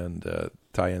safeties and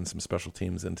tie in some special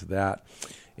teams into that,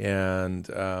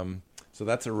 and. So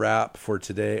that's a wrap for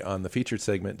today on the featured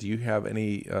segment. Do you have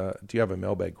a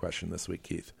mailbag question this week,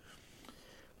 Keith?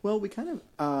 Well, we kind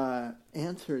of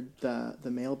answered the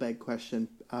mailbag question,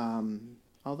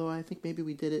 although I think maybe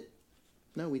we did it.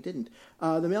 No, we didn't.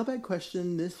 The mailbag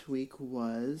question this week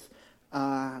was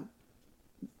to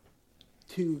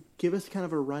give us kind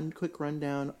of a quick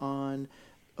rundown on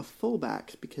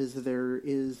fullbacks, because there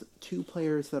is two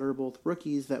players that are both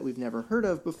rookies that we've never heard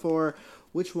of before.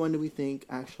 Which one do we think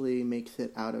actually makes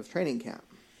it out of training camp?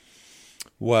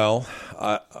 Well,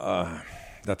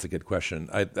 that's a good question.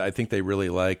 I think they really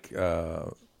like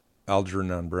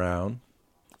Algernon Brown.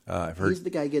 I've heard he's the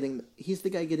guy getting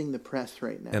the press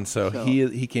right now. And so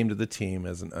he came to the team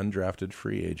as an undrafted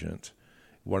free agent.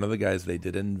 One of the guys they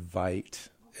did invite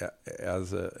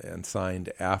and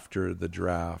signed after the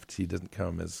draft. He didn't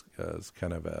come as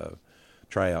kind of a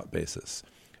tryout basis.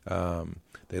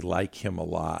 They like him a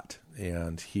lot,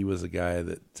 and he was a guy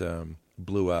that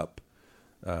blew up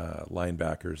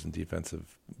linebackers and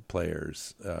defensive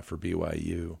players for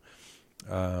BYU.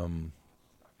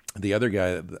 The other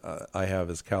guy that I have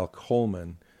is Cal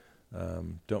Coleman.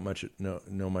 Don't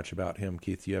know much about him.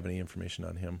 Keith, do you have any information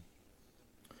on him?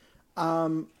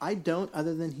 I don't,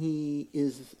 other than he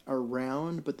is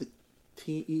around, but the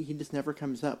team, he just never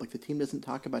comes up. Like, the team doesn't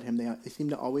talk about him. They seem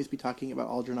to always be talking about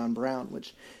Algernon Brown,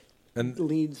 which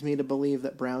leads me to believe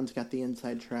that Brown's got the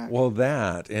inside track. Well,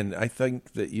 and I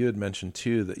think that you had mentioned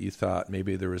too that you thought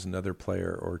maybe there was another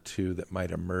player or two that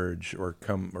might emerge or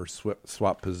come or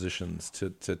swap positions to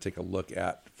take a look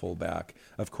at fullback.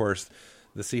 Of course,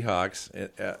 the Seahawks,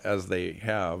 as they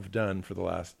have done for the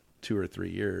last 2 or 3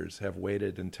 years, have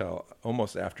waited until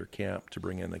almost after camp to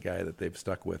bring in a guy that they've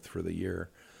stuck with for the year.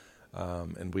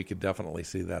 And we could definitely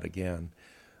see that again.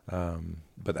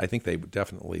 But I think they would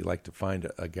definitely like to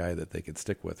find a guy that they could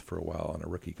stick with for a while on a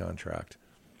rookie contract.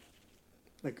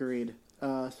 Agreed.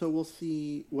 So we'll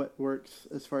see what works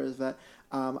as far as that.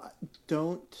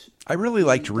 I really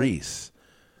liked Reese.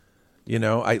 You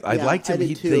know, I Yeah, liked him. I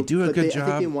did too, They do a but good I job.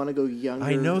 think they want to go younger.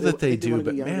 I know that they do, wanna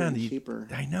go but younger man, and cheaper.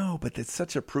 I know, but it's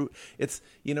such a it's,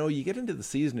 you know, you get into the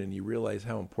season and you realize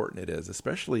how important it is,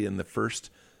 especially in the first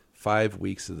 5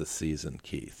 weeks of the season,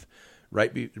 Keith.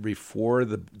 Right before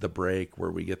the break,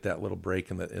 where we get that little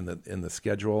break in the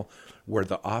schedule, where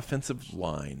the offensive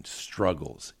line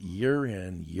struggles year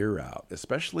in, year out,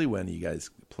 especially when you guys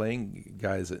playing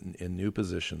guys in new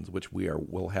positions, which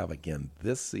we'll have again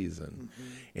this season,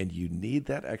 and you need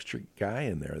that extra guy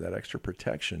in there, that extra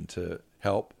protection to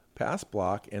help pass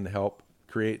block and help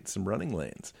create some running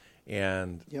lanes.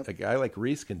 And a guy like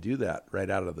Reese can do that right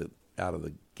out of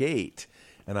the gate.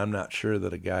 And I'm not sure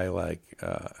that a guy like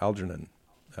Algernon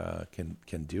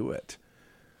can do it.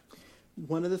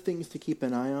 One of the things to keep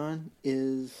an eye on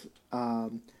is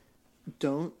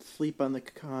don't sleep on the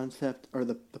concept or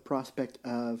the prospect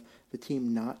of the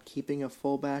team not keeping a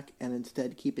fullback and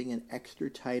instead keeping an extra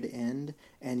tight end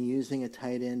and using a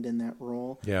tight end in that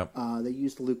role. Yeah. They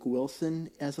used Luke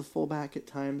Wilson as a fullback at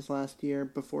times last year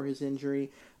before his injury.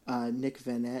 Nick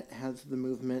Vanette has the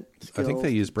movement skills. I think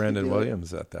they used Brandon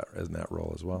Williams in that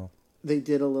role as well. They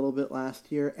did a little bit last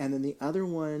year. And then the other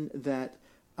one that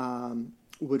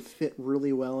would fit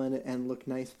really well in it and look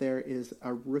nice there is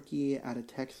a rookie out of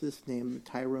Texas named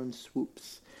Tyrone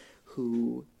Swoops,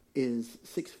 who is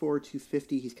 6'4",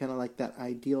 250. He's kind of like that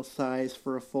ideal size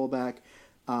for a fullback,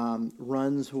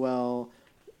 runs well.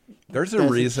 There's a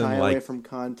reason, shy away from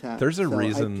contact. There's a so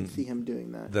reason I can see him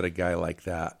doing that a guy like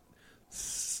that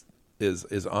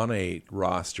is on a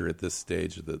roster at this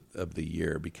stage of the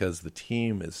year, because the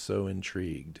team is so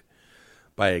intrigued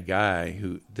by a guy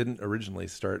who didn't originally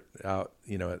start out,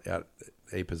 you know, at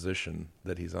a position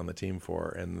that he's on the team for,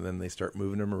 and then they start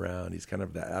moving him around. He's kind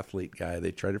of the athlete guy.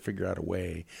 They try to figure out a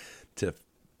way to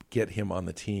get him on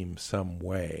the team some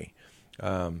way.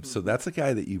 So that's a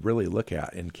guy that you really look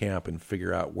at in camp and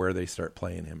figure out where they start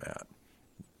playing him at.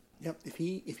 Yep.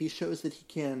 If he shows that he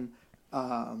can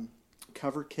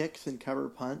cover kicks and cover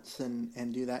punts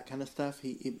and do that kind of stuff,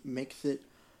 it makes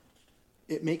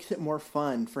it more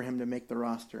fun for him to make the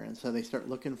roster. And so they start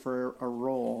looking for a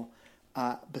role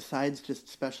besides just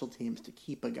special teams to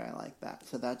keep a guy like that.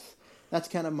 So that's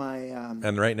kind of my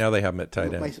and right now they have him at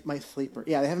tight end. My sleeper.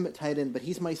 Yeah, they have him at tight end, but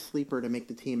he's my sleeper to make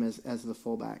the team as the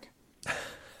fullback.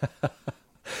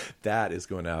 That is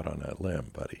going out on a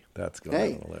limb, buddy. That's going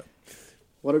out on a limb.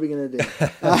 What are we going to do?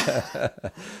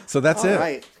 So that's it.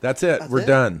 Right. That's it. We're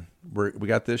done. We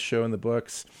got this show in the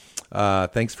books.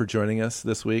 Thanks for joining us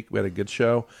this week. We had a good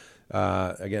show.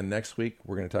 Again, next week,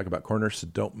 we're going to talk about corners, so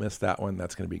don't miss that one.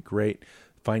 That's going to be great.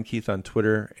 Find Keith on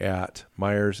Twitter at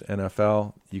Myers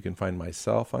NFL. You can find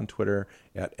myself on Twitter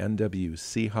at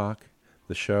NWCHawk.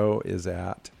 The show is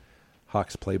at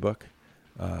Hawks Playbook.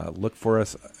 Look for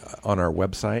us on our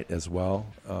website as well.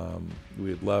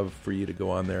 We'd love for you to go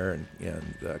on there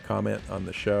and comment on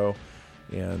the show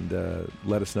and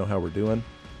let us know how we're doing.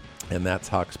 And that's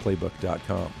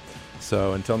hawksplaybook.com.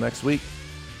 So until next week,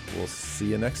 we'll see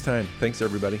you next time. Thanks,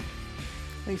 everybody.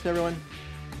 Thanks, everyone.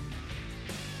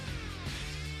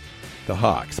 The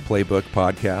Hawks Playbook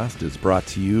Podcast is brought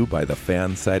to you by the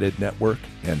Fansided Network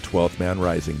and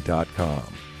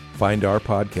 12thManRising.com. Find our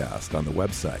podcast on the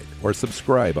website or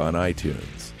subscribe on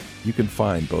iTunes. You can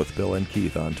find both Bill and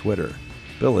Keith on Twitter.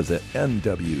 Bill is at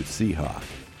NWCHawk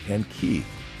and Keith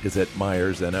is at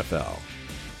Myers NFL.